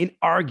in this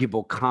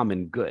inarguable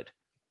common good?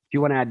 Do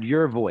you want to add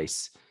your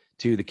voice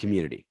to the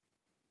community?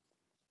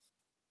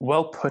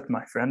 Well put,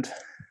 my friend.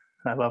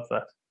 I love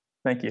that.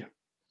 Thank you.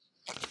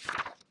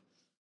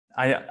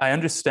 I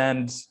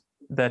understand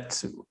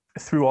that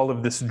through all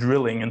of this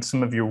drilling and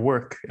some of your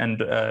work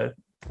and a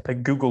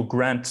Google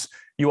grant,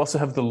 you also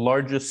have the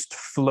largest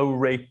flow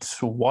rate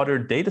water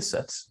data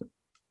sets,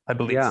 I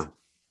believe.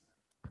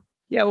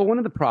 Yeah. Well, one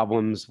of the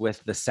problems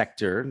with the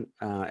sector,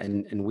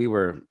 and we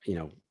were,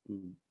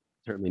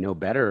 certainly no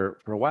better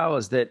for a while,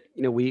 is that,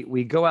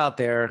 we go out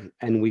there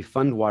and we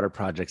fund water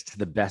projects to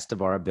the best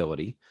of our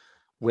ability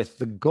with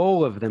the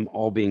goal of them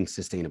all being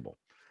sustainable.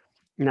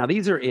 Now,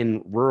 these are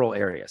in rural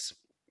areas.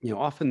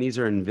 Often these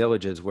are in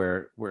villages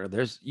where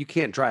you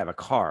can't drive a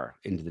car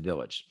into the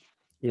village.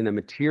 The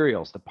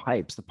materials, the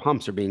pipes, the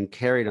pumps are being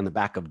carried on the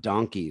back of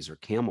donkeys or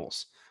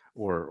camels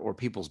or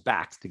people's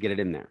backs to get it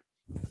in there.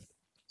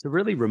 So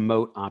really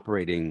remote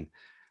operating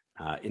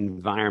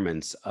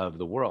environments of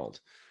the world.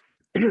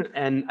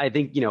 And I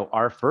think,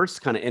 our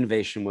first kind of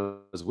innovation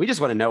was we just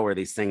want to know where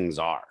these things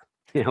are.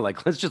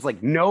 Let's just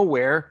know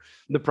where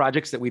the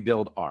projects that we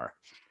build are.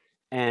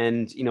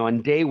 And,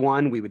 on day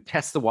one, we would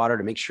test the water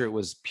to make sure it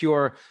was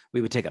pure.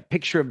 We would take a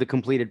picture of the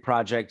completed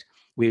project.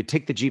 We would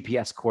take the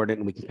GPS coordinate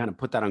and we can kind of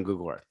put that on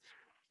Google Earth.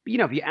 But,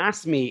 if you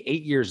asked me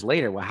 8 years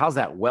later, well, how's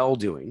that well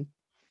doing?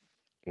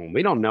 Well,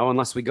 we don't know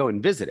unless we go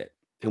and visit it.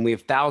 And we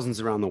have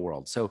thousands around the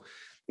world. So,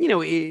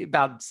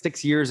 about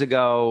 6 years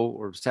ago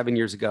or 7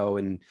 years ago,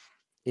 in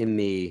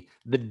the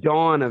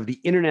dawn of the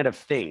Internet of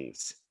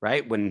Things,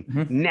 right?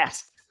 When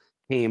Nest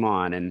came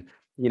on and,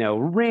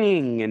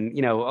 Ring and,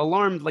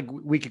 alarmed, like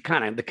we could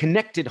kind of the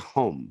connected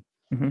home.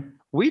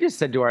 We just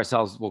said to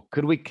ourselves, well,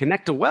 could we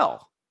connect a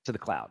well to the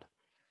cloud?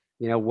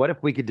 What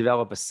if we could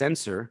develop a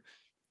sensor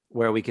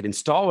where we could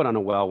install it on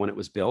a well when it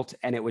was built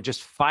and it would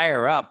just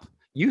fire up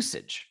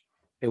usage?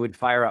 It would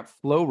fire up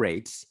flow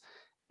rates.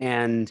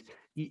 And,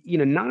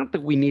 not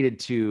that we needed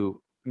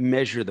to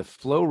measure the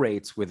flow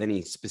rates with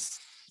any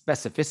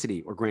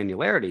specificity or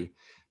granularity,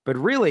 but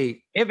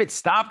really, if it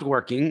stopped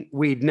working,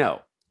 we'd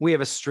know we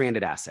have a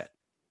stranded asset.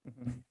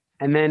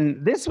 And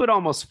then this would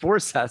almost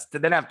force us to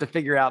then have to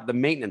figure out the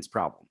maintenance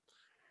problem.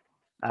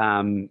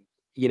 And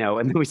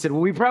then we said,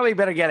 well, we probably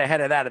better get ahead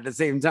of that at the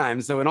same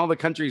time. So in all the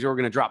countries where we're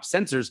going to drop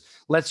sensors,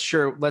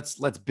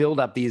 let's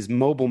build up these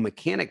mobile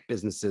mechanic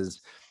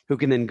businesses who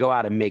can then go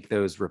out and make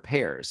those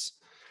repairs.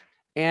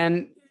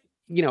 And,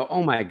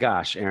 oh my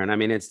gosh, Aaron, I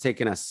mean, it's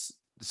taken us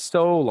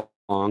so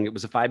long. It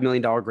was a $5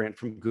 million grant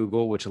from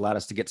Google, which allowed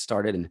us to get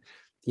started. And,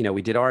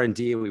 we did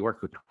R&D. We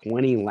worked with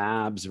 20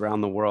 labs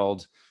around the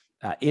world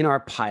in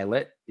our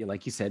pilot.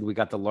 Like you said, we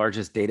got the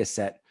largest data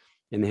set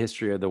in the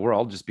history of the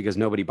world just because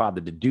nobody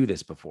bothered to do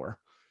this before.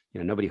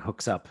 Nobody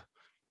hooks up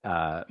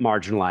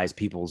marginalized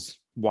people's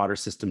water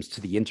systems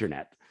to the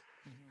internet.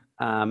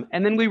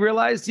 And then we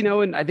realized,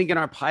 and I think in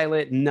our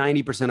pilot,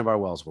 90% of our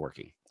wells were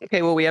working.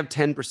 Okay, well, we have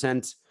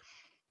 10%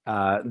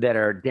 that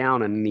are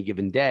down on any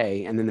given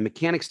day. And then the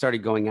mechanics started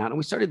going out and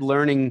we started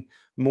learning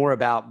more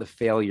about the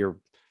failure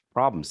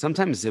problem.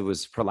 Sometimes it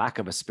was for lack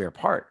of a spare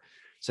part.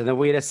 So then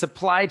we had a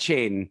supply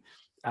chain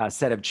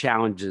set of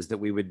challenges that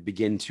we would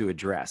begin to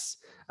address.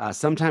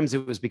 Sometimes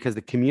it was because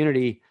the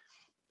community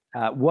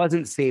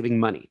wasn't saving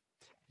money.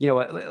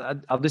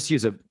 I'll just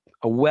use a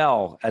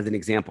well as an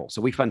example.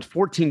 So we fund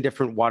 14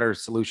 different water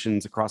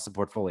solutions across the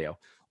portfolio.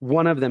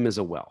 One of them is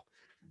a well.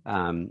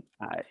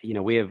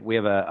 We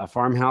have a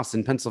farmhouse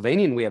in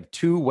Pennsylvania and we have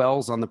 2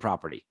 wells on the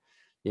property.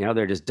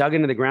 They're just dug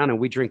into the ground and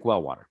we drink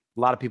well water. A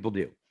lot of people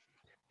do.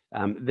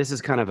 This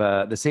is kind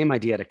of the same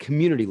idea at a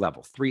community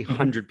level.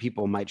 300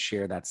 people might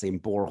share that same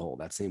borehole,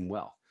 that same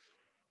well.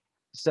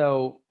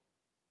 So,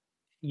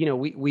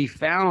 we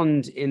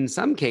found in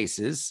some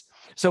cases,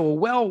 so a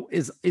well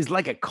is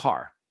like a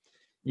car.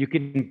 You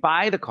can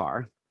buy the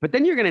car, but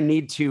then you're going to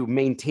need to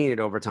maintain it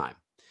over time.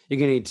 You're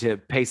going to need to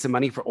pay some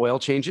money for oil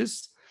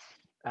changes.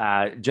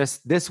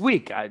 Just this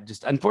week,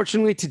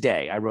 unfortunately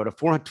today, I wrote a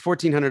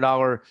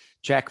 $1,400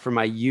 check for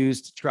my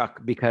used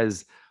truck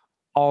because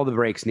all the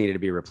brakes needed to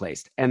be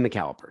replaced and the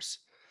calipers,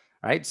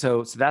 right?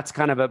 So that's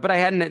kind of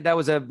that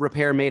was a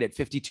repair made at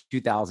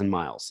 52,000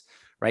 miles,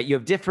 right? You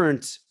have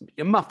different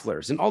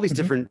mufflers and all these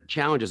different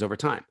challenges over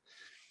time.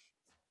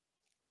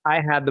 I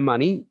had the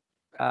money,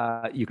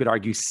 you could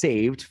argue,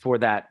 saved for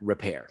that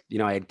repair.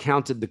 I had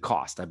counted the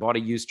cost. I bought a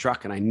used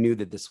truck and I knew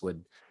that this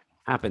would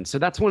happen. So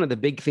that's one of the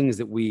big things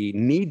that we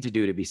need to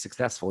do to be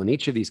successful in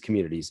each of these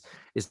communities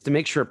is to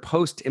make sure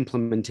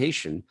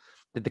post-implementation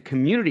that the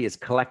community is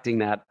collecting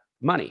that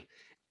money.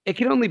 It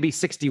can only be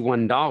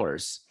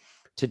 $61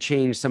 to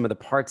change some of the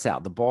parts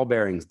out, the ball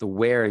bearings, the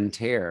wear and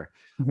tear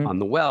on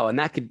the well. And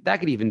that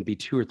could even be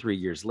 2 or 3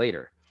 years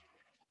later.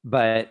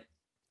 But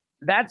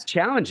that's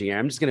challenging.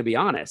 I'm just going to be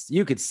honest.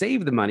 You could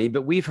save the money,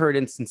 but we've heard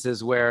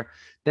instances where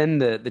then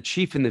the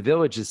chief in the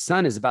village's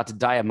son is about to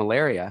die of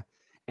malaria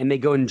and they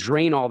go and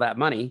drain all that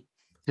money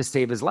to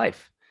save his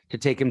life, to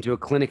take him to a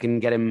clinic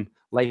and get him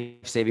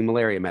life-saving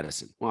malaria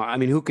medicine. Well, I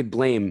mean, who could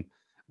blame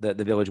the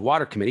village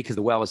water committee because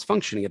the well was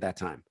functioning at that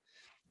time?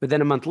 But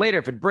then a month later,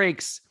 if it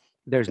breaks,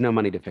 there's no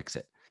money to fix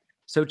it.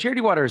 So Charity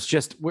Water is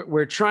just,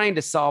 we're trying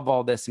to solve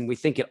all this. And we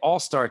think it all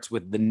starts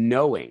with the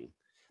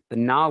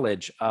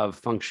knowledge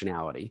of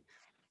functionality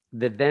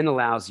that then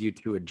allows you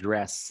to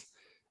address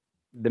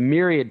the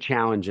myriad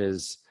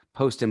challenges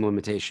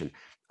post-implementation.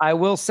 I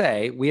will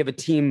say we have a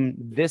team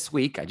this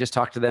week. I just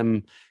talked to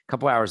them a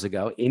couple hours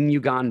ago in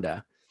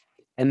Uganda,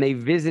 and they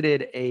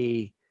visited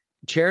a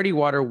Charity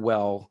Water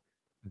well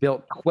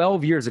built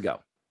 12 years ago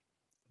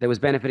that was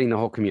benefiting the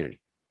whole community.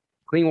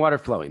 Clean water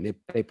flowing.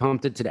 They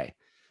pumped it today.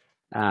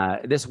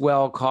 This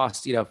well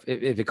costs, if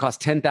it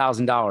costs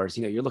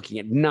 $10,000, you're looking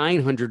at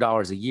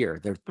 $900 a year.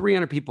 There are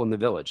 300 people in the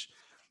village.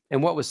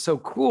 And what was so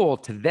cool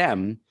to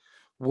them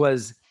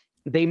was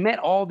they met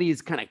all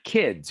these kind of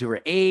kids who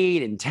were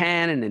 8 and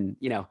 10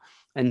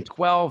 and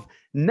 12.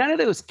 None of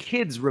those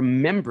kids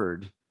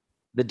remembered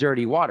the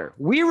dirty water.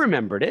 We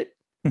remembered it.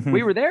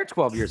 We were there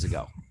 12 years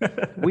ago.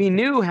 We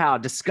knew how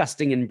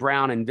disgusting and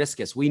brown and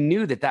viscous. We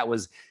knew that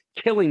was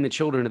killing the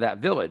children of that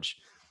village.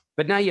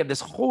 But now you have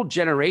this whole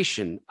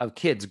generation of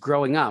kids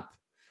growing up.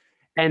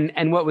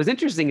 And what was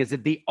interesting is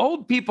that the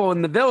old people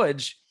in the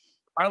village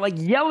are like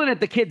yelling at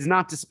the kids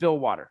not to spill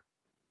water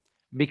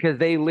because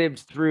they lived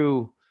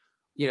through,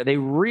 they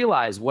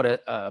realize what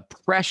a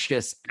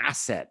precious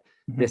asset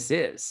this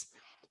is,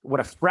 what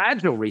a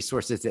fragile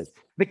resource this is.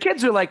 The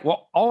kids are like,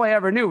 well, all I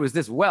ever knew was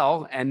this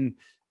well, and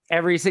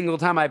every single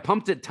time I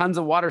pumped it, tons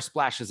of water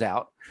splashes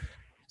out.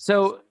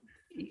 So,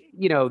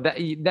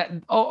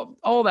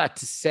 all that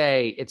to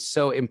say, it's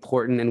so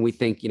important. And we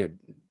think,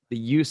 the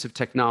use of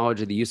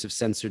technology, the use of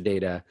sensor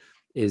data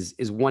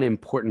is one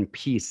important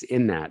piece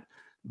in that.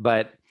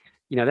 But,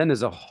 then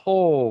there's a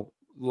whole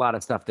lot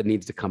of stuff that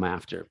needs to come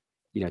after,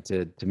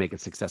 to make a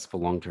successful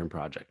long-term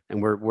project.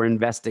 And we're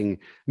investing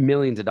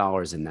millions of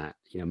dollars in that,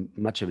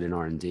 much of it in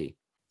R&D.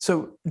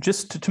 So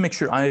just to make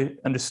sure I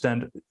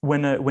understand,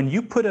 when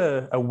you put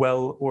a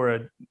well or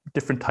a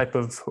different type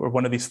of, or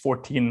one of these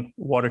 14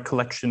 water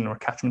collection or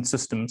catchment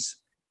systems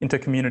into a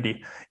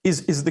community,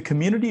 is the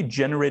community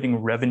generating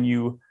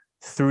revenue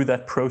through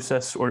that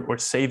process or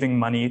saving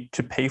money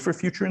to pay for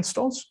future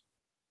installs?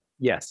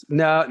 Yes.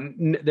 No,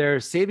 they're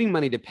saving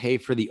money to pay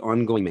for the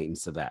ongoing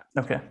maintenance of that.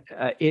 Okay.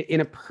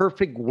 In a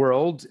perfect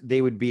world,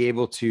 they would be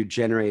able to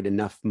generate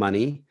enough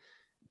money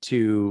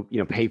to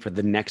pay for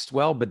the next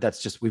well, but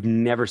that's just, we've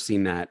never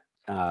seen that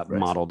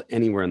modeled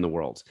anywhere in the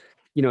world.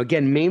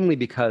 Again, mainly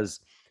because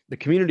the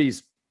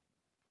communities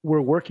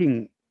we're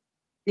working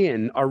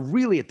in are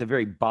really at the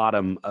very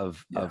bottom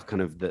of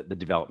kind of the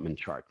development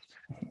chart.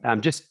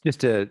 Just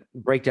to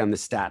break down the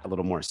stat a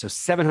little more. So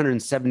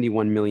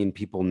 771 million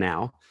people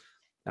now,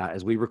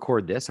 as we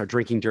record this, are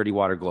drinking dirty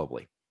water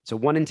globally. So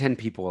 1 in 10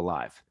 people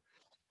alive,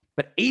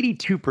 but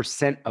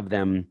 82% of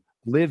them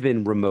live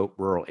in remote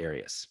rural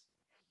areas.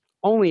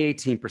 Only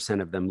 18%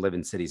 of them live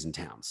in cities and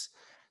towns.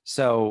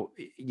 So,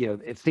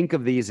 think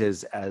of these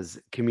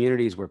as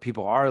communities where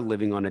people are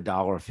living on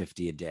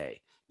 $1.50 a day,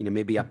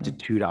 maybe up to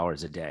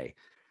 $2 a day.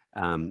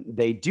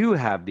 They do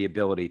have the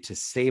ability to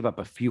save up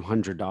a few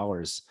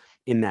 $100s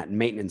in that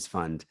maintenance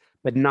fund,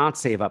 but not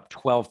save up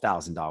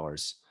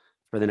 $12,000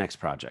 for the next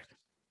project.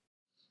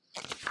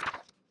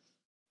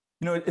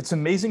 It's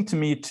amazing to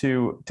me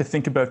to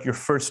think about your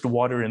first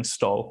water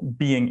install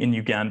being in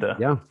Uganda.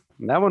 Yeah.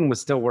 That one was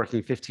still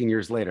working 15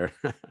 years later.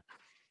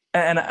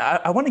 And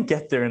I want to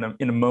get there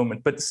in a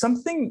moment, but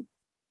something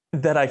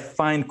that I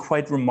find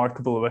quite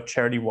remarkable about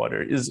Charity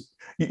Water is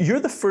you're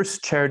the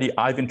first charity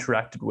I've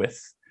interacted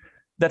with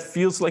that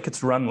feels like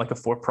it's run like a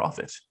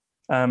for-profit,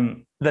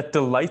 that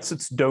delights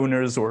its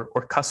donors or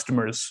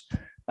customers,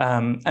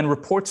 and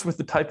reports with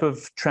the type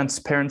of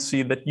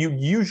transparency that you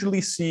usually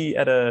see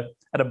at a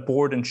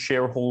board and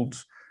sharehold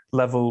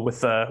level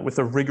with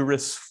a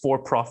rigorous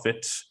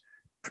for-profit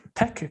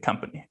tech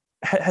company.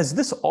 Has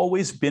this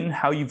always been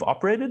how you've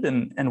operated,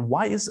 and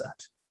why is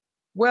that?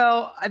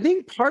 Well, I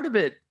think part of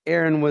it,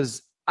 Aaron,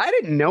 was I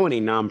didn't know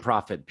any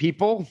nonprofit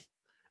people.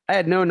 I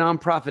had no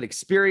nonprofit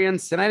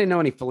experience, and I didn't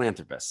know any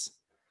philanthropists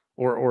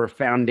or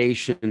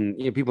foundation,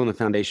 people in the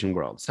foundation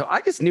world. So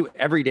I just knew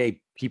everyday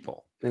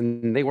people,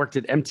 and they worked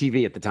at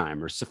MTV at the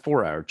time, or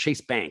Sephora, or Chase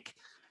Bank.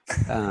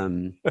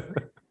 And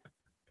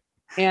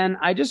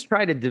I just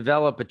tried to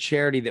develop a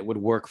charity that would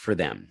work for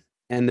them.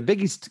 And the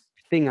biggest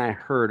thing I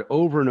heard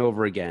over and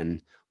over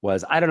again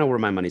was, I don't know where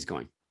my money's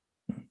going.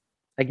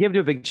 I give to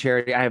a big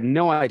charity. I have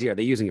no idea. Are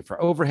they using it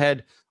for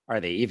overhead?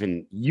 Are they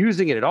even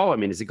using it at all? I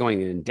mean, is it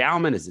going in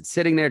endowment? Is it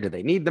sitting there? Do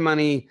they need the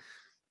money?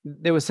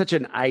 There was such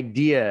an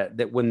idea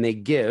that when they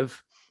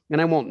give,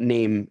 and I won't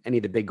name any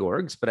of the big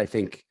orgs, but I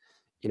think,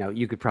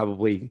 you could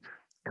probably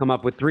come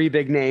up with 3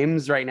 big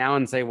names right now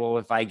and say, well,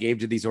 if I gave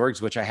to these orgs,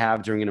 which I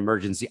have during an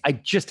emergency, I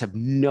just have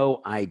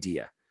no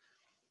idea.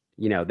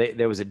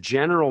 There was a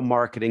general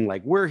marketing,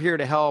 like, we're here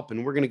to help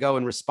and we're going to go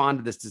and respond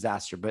to this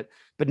disaster, but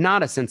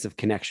not a sense of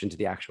connection to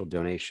the actual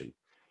donation.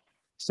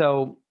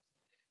 So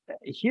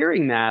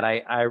hearing that,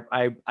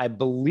 I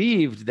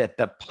believed that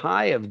the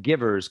pie of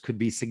givers could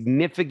be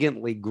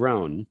significantly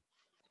grown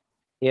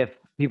if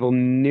people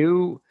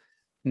knew,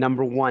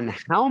 number one,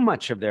 how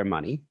much of their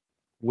money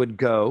would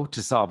go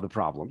to solve the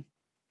problem,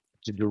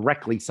 to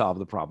directly solve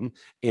the problem.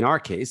 In our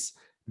case,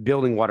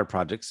 building water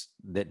projects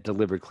that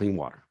delivered clean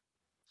water.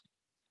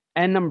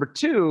 And number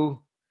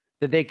two,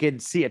 that they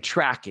could see a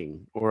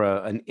tracking or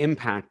an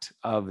impact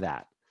of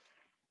that.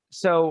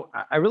 So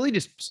I really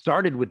just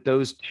started with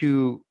those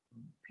 2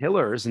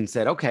 pillars and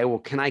said, okay, well,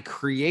 can I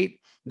create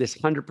this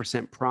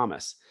 100%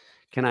 promise?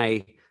 Can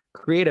I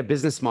create a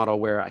business model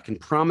where I can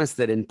promise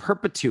that in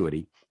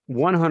perpetuity,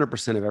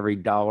 100% of every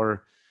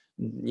dollar,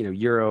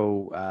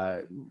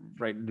 euro,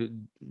 right,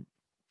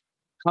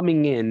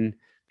 coming in,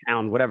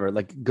 pound, whatever,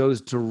 like, goes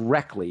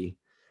directly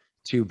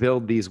to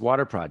build these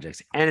water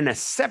projects, and in a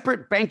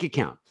separate bank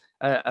account,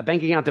 a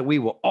bank account that we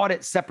will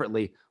audit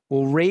separately,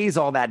 will raise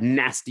all that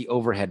nasty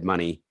overhead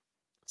money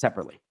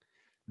separately.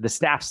 The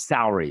staff's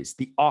salaries,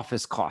 the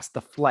office costs,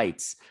 the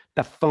flights,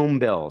 the phone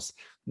bills,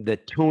 the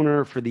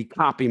toner for the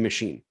copy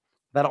machine,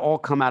 that'll all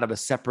come out of a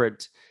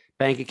separate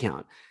bank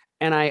account.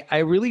 And I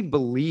really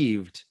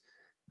believed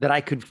that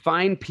I could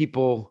find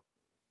people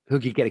who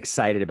could get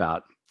excited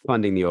about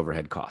funding the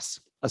overhead costs,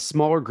 a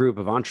smaller group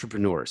of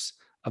entrepreneurs,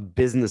 of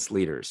business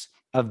leaders,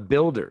 of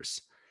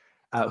builders,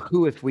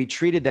 who, if we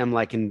treated them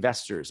like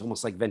investors,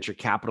 almost like venture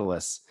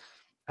capitalists,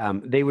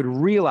 they would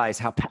realize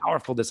how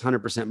powerful this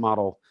 100%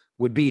 model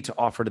would be to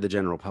offer to the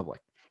general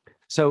public.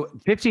 So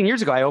 15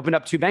 years ago, I opened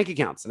up 2 bank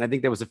accounts, and I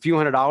think there was a few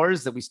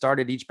 $100s that we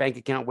started each bank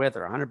account with,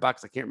 or $100,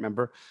 I can't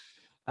remember.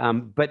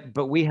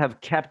 But we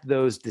have kept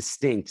those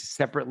distinct,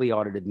 separately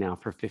audited now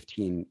for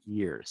 15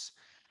 years.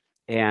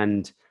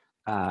 And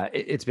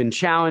it's been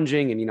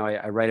challenging. And,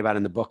 I write about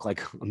in the book,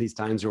 like on these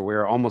times where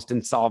we're almost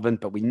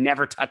insolvent, but we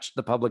never touched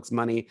the public's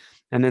money.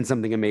 And then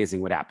something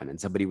amazing would happen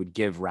and somebody would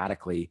give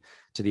radically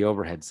to the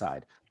overhead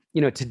side.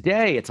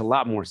 Today it's a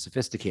lot more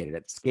sophisticated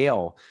at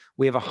scale.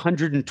 We have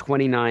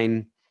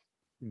 129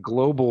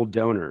 global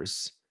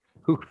donors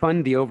who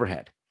fund the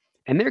overhead.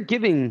 And they're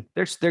giving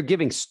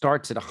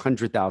starts at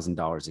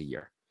 $100,000 a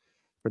year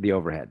for the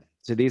overhead.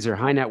 So these are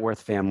high net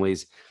worth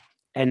families.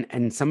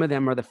 And some of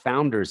them are the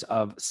founders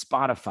of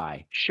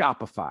Spotify,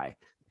 Shopify,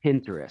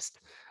 Pinterest,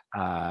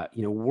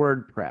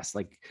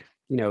 WordPress.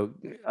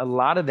 A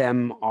lot of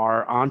them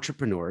are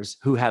entrepreneurs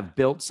who have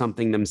built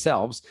something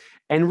themselves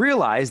and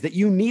realize that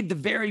you need the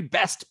very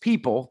best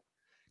people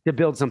to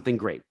build something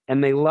great.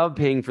 And they love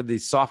paying for the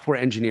software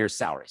engineers'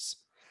 salaries.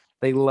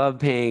 They love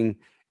paying,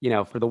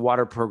 for the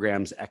water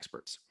programs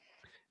experts.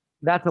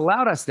 That's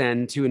allowed us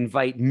then to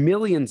invite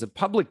millions of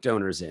public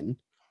donors in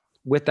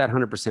with that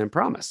 100%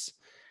 promise.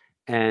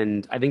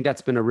 And I think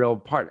that's been a real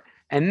part.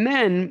 And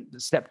then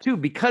step 2,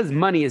 because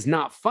money is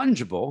not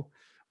fungible,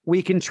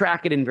 we can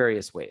track it in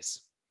various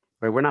ways.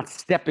 Right? We're not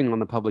stepping on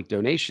the public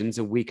donations.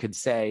 And we could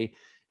say,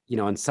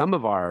 on some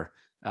of our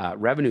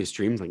revenue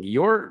streams, like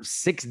your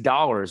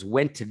 $6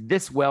 went to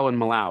this well in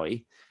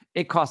Malawi.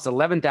 It costs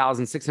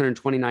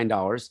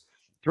 $11,629.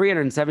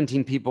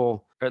 317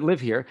 people live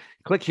here.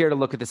 Click here to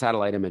look at the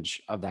satellite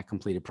image of that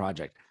completed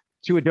project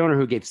to a donor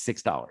who gave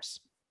 $6.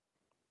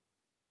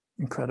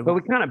 Incredible.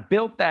 But we kind of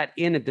built that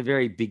in at the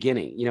very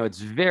beginning. It's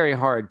very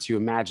hard to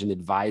imagine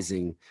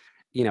advising,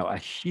 a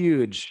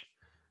huge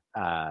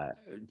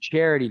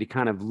charity to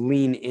kind of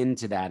lean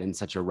into that in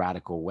such a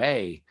radical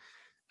way.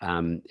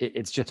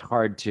 It's just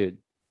hard to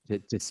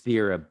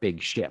steer a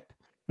big ship,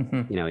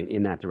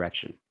 in that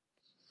direction.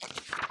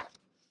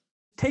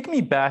 Take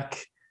me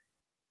back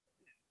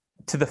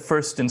to the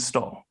first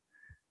install.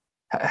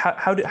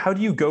 How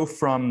do you go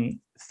from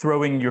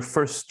throwing your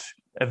first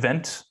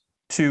event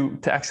to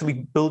actually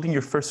building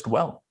your first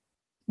well?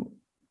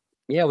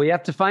 Yeah, we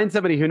have to find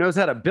somebody who knows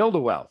how to build a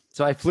well.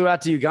 So I flew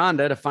out to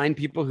Uganda to find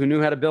people who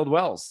knew how to build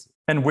wells.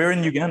 And where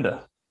in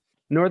Uganda?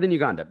 Northern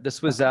Uganda.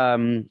 This was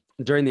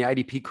during the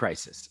IDP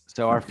crisis.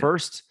 So our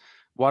first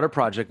water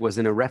project was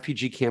in a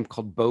refugee camp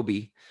called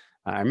Bobi.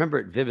 I remember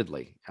it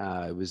vividly.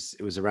 It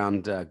was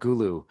around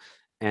Gulu,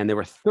 and there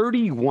were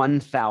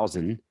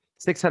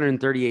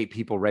 31,638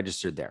 people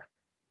registered there.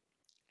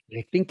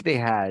 I think they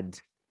had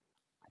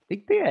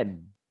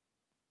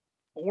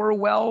 4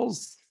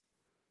 wells,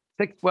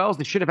 6 wells.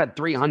 They should have had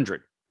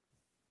 300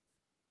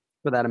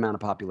 for that amount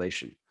of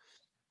population,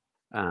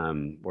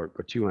 or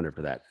 200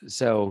 for that.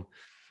 So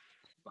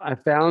I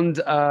found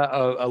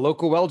a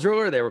local well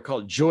driller. They were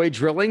called Joy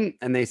Drilling,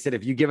 and they said,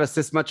 if you give us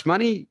this much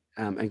money,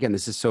 again,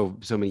 this is so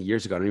many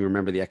years ago, I don't even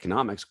remember the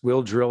economics.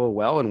 We'll drill a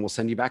well and we'll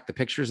send you back the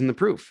pictures and the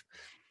proof.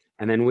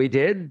 And then we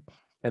did,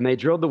 and they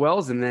drilled the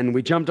wells, and then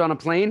we jumped on a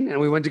plane and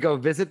we went to go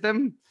visit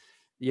them.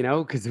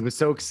 Because it was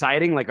so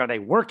exciting. Like, are they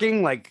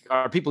working? Like,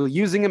 are people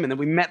using them? And then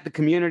we met the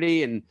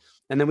community, and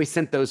then we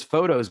sent those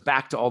photos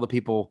back to all the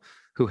people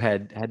who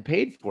had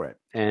paid for it.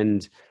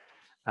 And,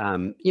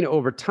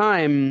 over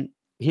time,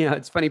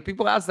 it's funny.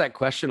 People ask that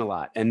question a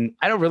lot, and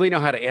I don't really know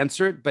how to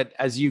answer it. But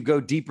as you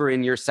go deeper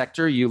in your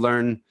sector, you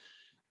learn,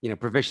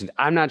 proficiency.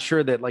 I'm not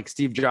sure that like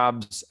Steve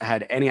Jobs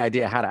had any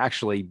idea how to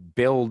actually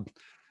build,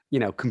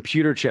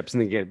 computer chips in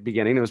the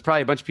beginning. There was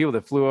probably a bunch of people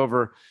that flew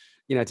over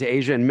to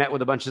Asia and met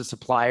with a bunch of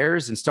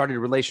suppliers and started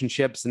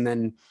relationships and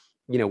then,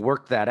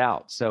 worked that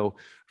out. So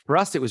for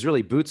us, it was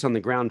really boots on the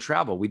ground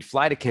travel. We'd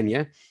fly to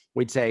Kenya.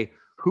 We'd say,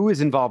 who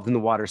is involved in the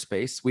water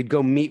space? We'd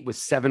go meet with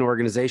 7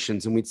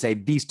 organizations and we'd say,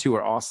 these 2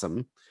 are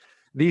awesome.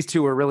 These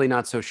 2 are really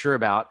not so sure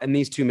about, and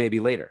these 2 maybe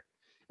later.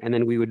 And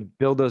then we would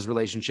build those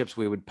relationships.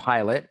 We would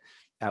pilot.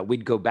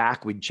 We'd go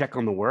back. We'd check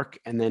on the work.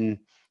 And then,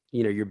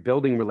 you're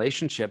building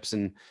relationships,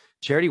 and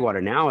Charity Water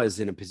now is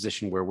in a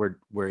position where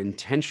we're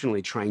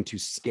intentionally trying to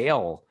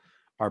scale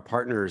our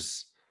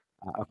partners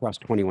across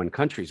 21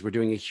 countries. We're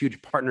doing a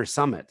huge partner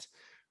summit.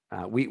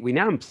 We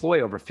now employ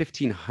over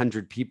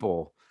 1,500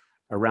 people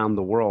around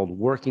the world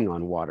working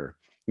on water,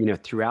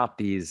 throughout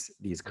these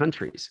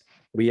countries.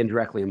 We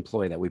indirectly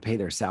employ that. We pay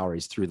their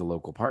salaries through the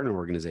local partner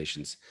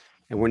organizations.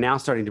 And we're now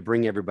starting to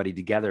bring everybody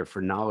together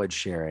for knowledge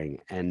sharing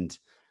and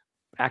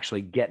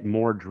actually get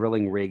more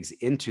drilling rigs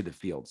into the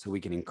field so we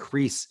can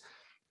increase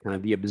kind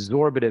of the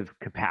absorptive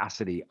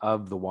capacity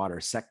of the water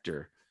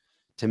sector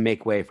to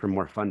make way for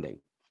more funding.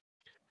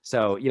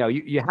 So,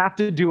 you have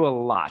to do a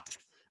lot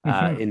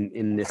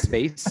in this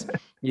space.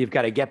 You've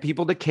got to get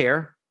people to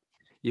care.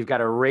 You've got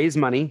to raise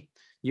money.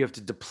 You have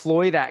to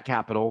deploy that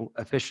capital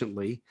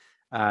efficiently.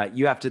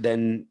 You have to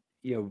then,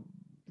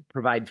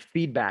 provide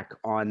feedback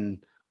on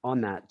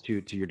on that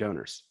to your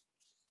donors.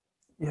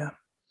 Yeah.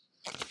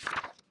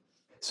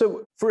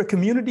 So for a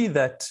community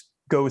that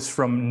goes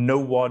from no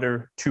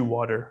water to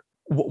water,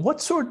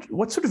 what sort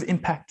of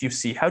impact do you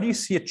see? How do you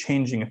see it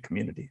changing a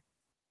community?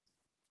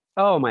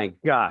 Oh my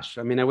gosh.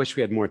 I mean, I wish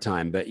we had more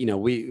time, but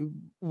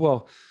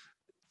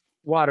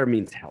water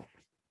means health.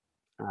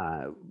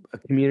 A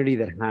community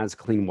that has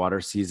clean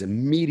water sees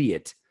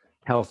immediate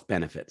health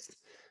benefits.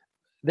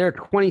 There are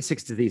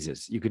 26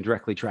 diseases you can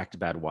directly track to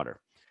bad water.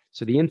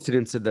 So the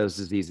incidence of those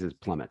diseases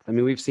plummets. I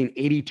mean, we've seen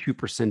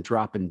 82%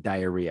 drop in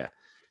diarrhea,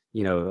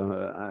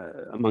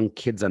 among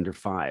kids under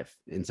 5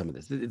 in some of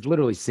this. It's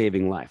literally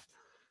saving life.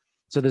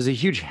 So there's a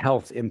huge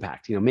health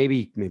impact.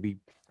 Maybe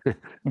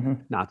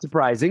not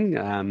surprising.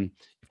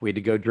 If we had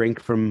to go drink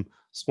from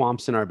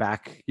swamps in our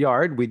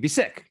backyard, we'd be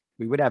sick.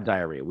 We would have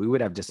diarrhea. We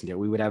would have dysentery.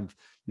 We would have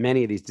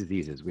many of these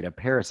diseases. We'd have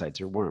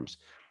parasites or worms.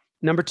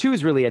 Number 2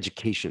 is really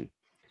education.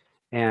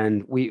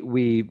 And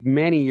we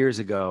many years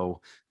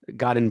ago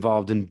got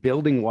involved in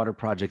building water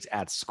projects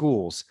at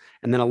schools.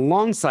 And then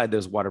alongside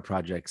those water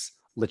projects,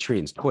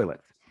 latrines,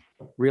 toilets,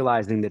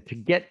 realizing that to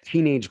get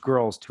teenage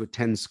girls to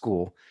attend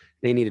school,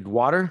 they needed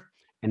water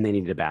and they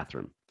needed a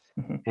bathroom.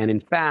 Mm-hmm. And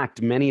in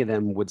fact, many of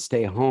them would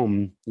stay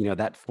home,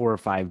 that 4 or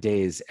 5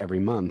 days every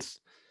month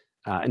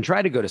and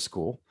try to go to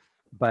school.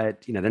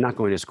 But, they're not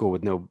going to school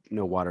with no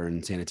water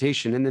and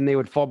sanitation. And then they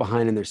would fall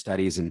behind in their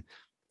studies and,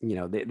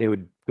 they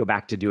would go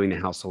back to doing the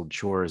household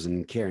chores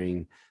and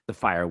carrying the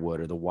firewood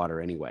or the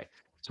water anyway.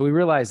 So we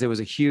realized there was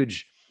a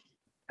huge,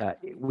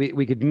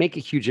 we could make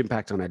a huge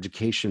impact on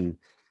education,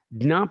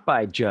 not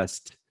by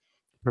just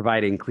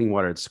providing clean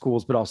water at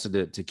schools, but also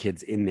to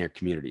kids in their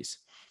communities.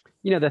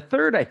 The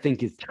third, I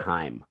think, is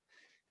time.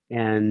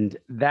 And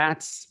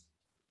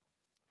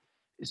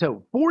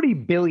so 40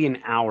 billion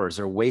hours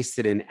are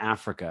wasted in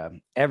Africa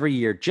every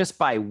year just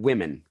by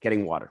women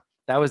getting water.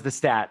 That was the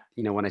stat,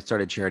 when I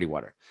started Charity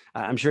Water.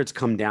 I'm sure it's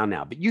come down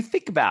now. But you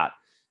think about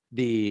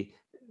the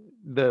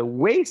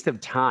waste of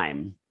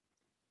time,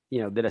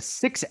 that a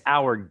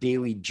 6-hour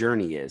daily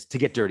journey is to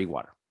get dirty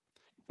water.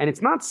 And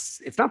it's not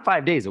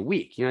 5 days a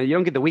week. You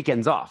don't get the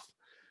weekends off.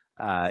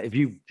 If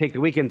you take the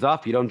weekends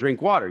off, you don't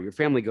drink water. Your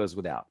family goes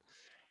without.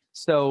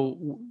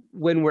 So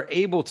when we're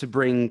able to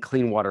bring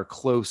clean water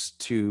close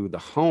to the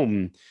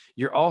home,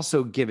 you're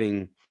also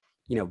giving,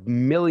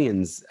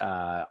 millions,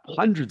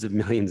 hundreds of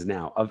millions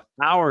now of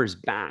hours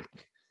back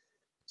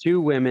to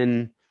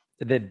women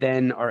that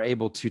then are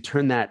able to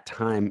turn that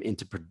time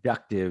into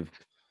productive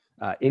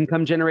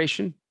income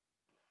generation,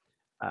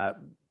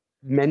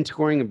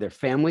 mentoring of their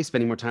family,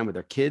 spending more time with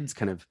their kids,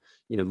 kind of,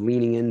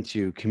 leaning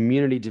into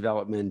community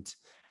development.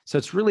 So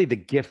it's really the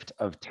gift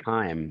of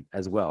time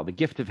as well, the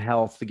gift of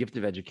health, the gift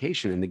of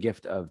education, and the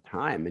gift of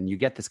time. And you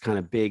get this kind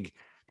of big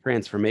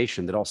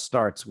transformation that all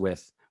starts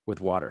with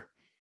water.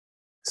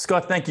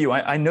 Scott, thank you.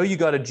 I know you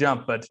got to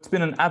jump, but it's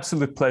been an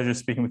absolute pleasure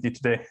speaking with you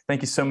today.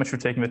 Thank you so much for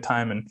taking the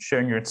time and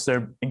sharing your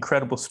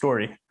incredible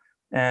story.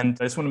 And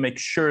I just want to make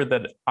sure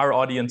that our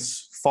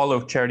audience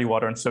follow Charity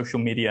Water on social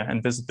media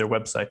and visit their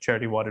website,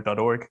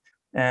 charitywater.org.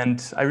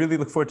 And I really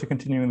look forward to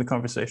continuing the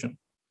conversation.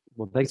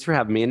 Well, thanks for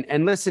having me.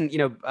 And listen,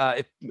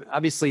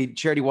 obviously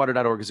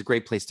charitywater.org is a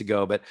great place to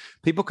go, but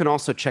people can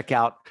also check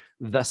out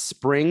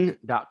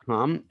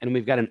thespring.com. And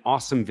we've got an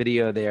awesome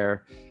video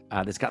there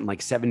that's gotten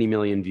like 70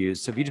 million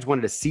views. So if you just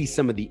wanted to see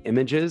some of the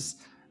images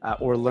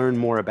or learn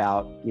more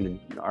about,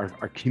 our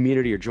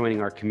community or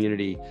joining our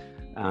community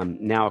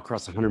now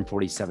across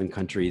 147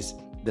 countries,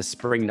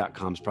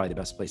 thespring.com is probably the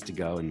best place to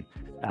go.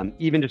 And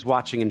even just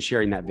watching and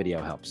sharing that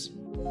video helps.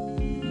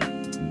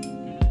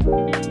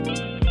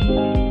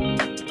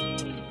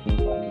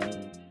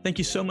 Thank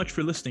you so much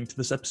for listening to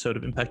this episode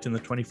of Impact in the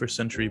 21st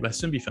Century by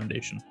Simbi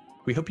Foundation.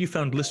 We hope you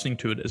found listening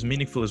to it as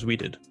meaningful as we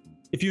did.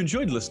 If you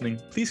enjoyed listening,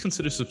 please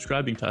consider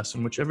subscribing to us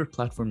on whichever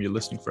platform you're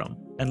listening from,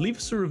 and leave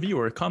us a review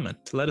or a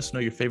comment to let us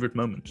know your favorite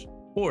moment.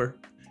 Or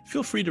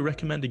feel free to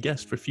recommend a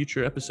guest for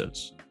future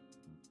episodes.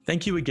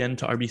 Thank you again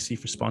to RBC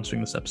for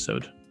sponsoring this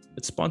episode.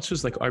 It's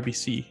sponsors like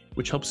RBC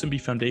which help Simbi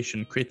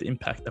Foundation create the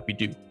impact that we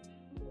do.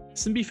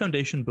 Simbi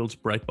Foundation builds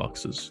bright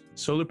boxes,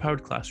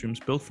 solar-powered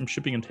classrooms built from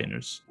shipping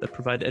containers that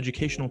provide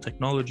educational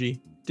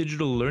technology,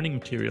 digital learning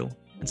material,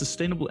 and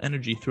sustainable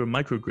energy through a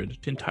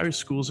microgrid to entire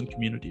schools and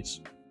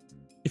communities.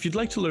 If you'd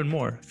like to learn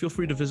more, feel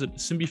free to visit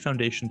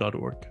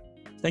simbifoundation.org.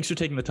 Thanks for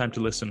taking the time to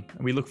listen,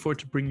 and we look forward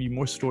to bringing you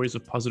more stories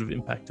of positive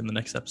impact in the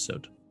next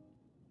episode.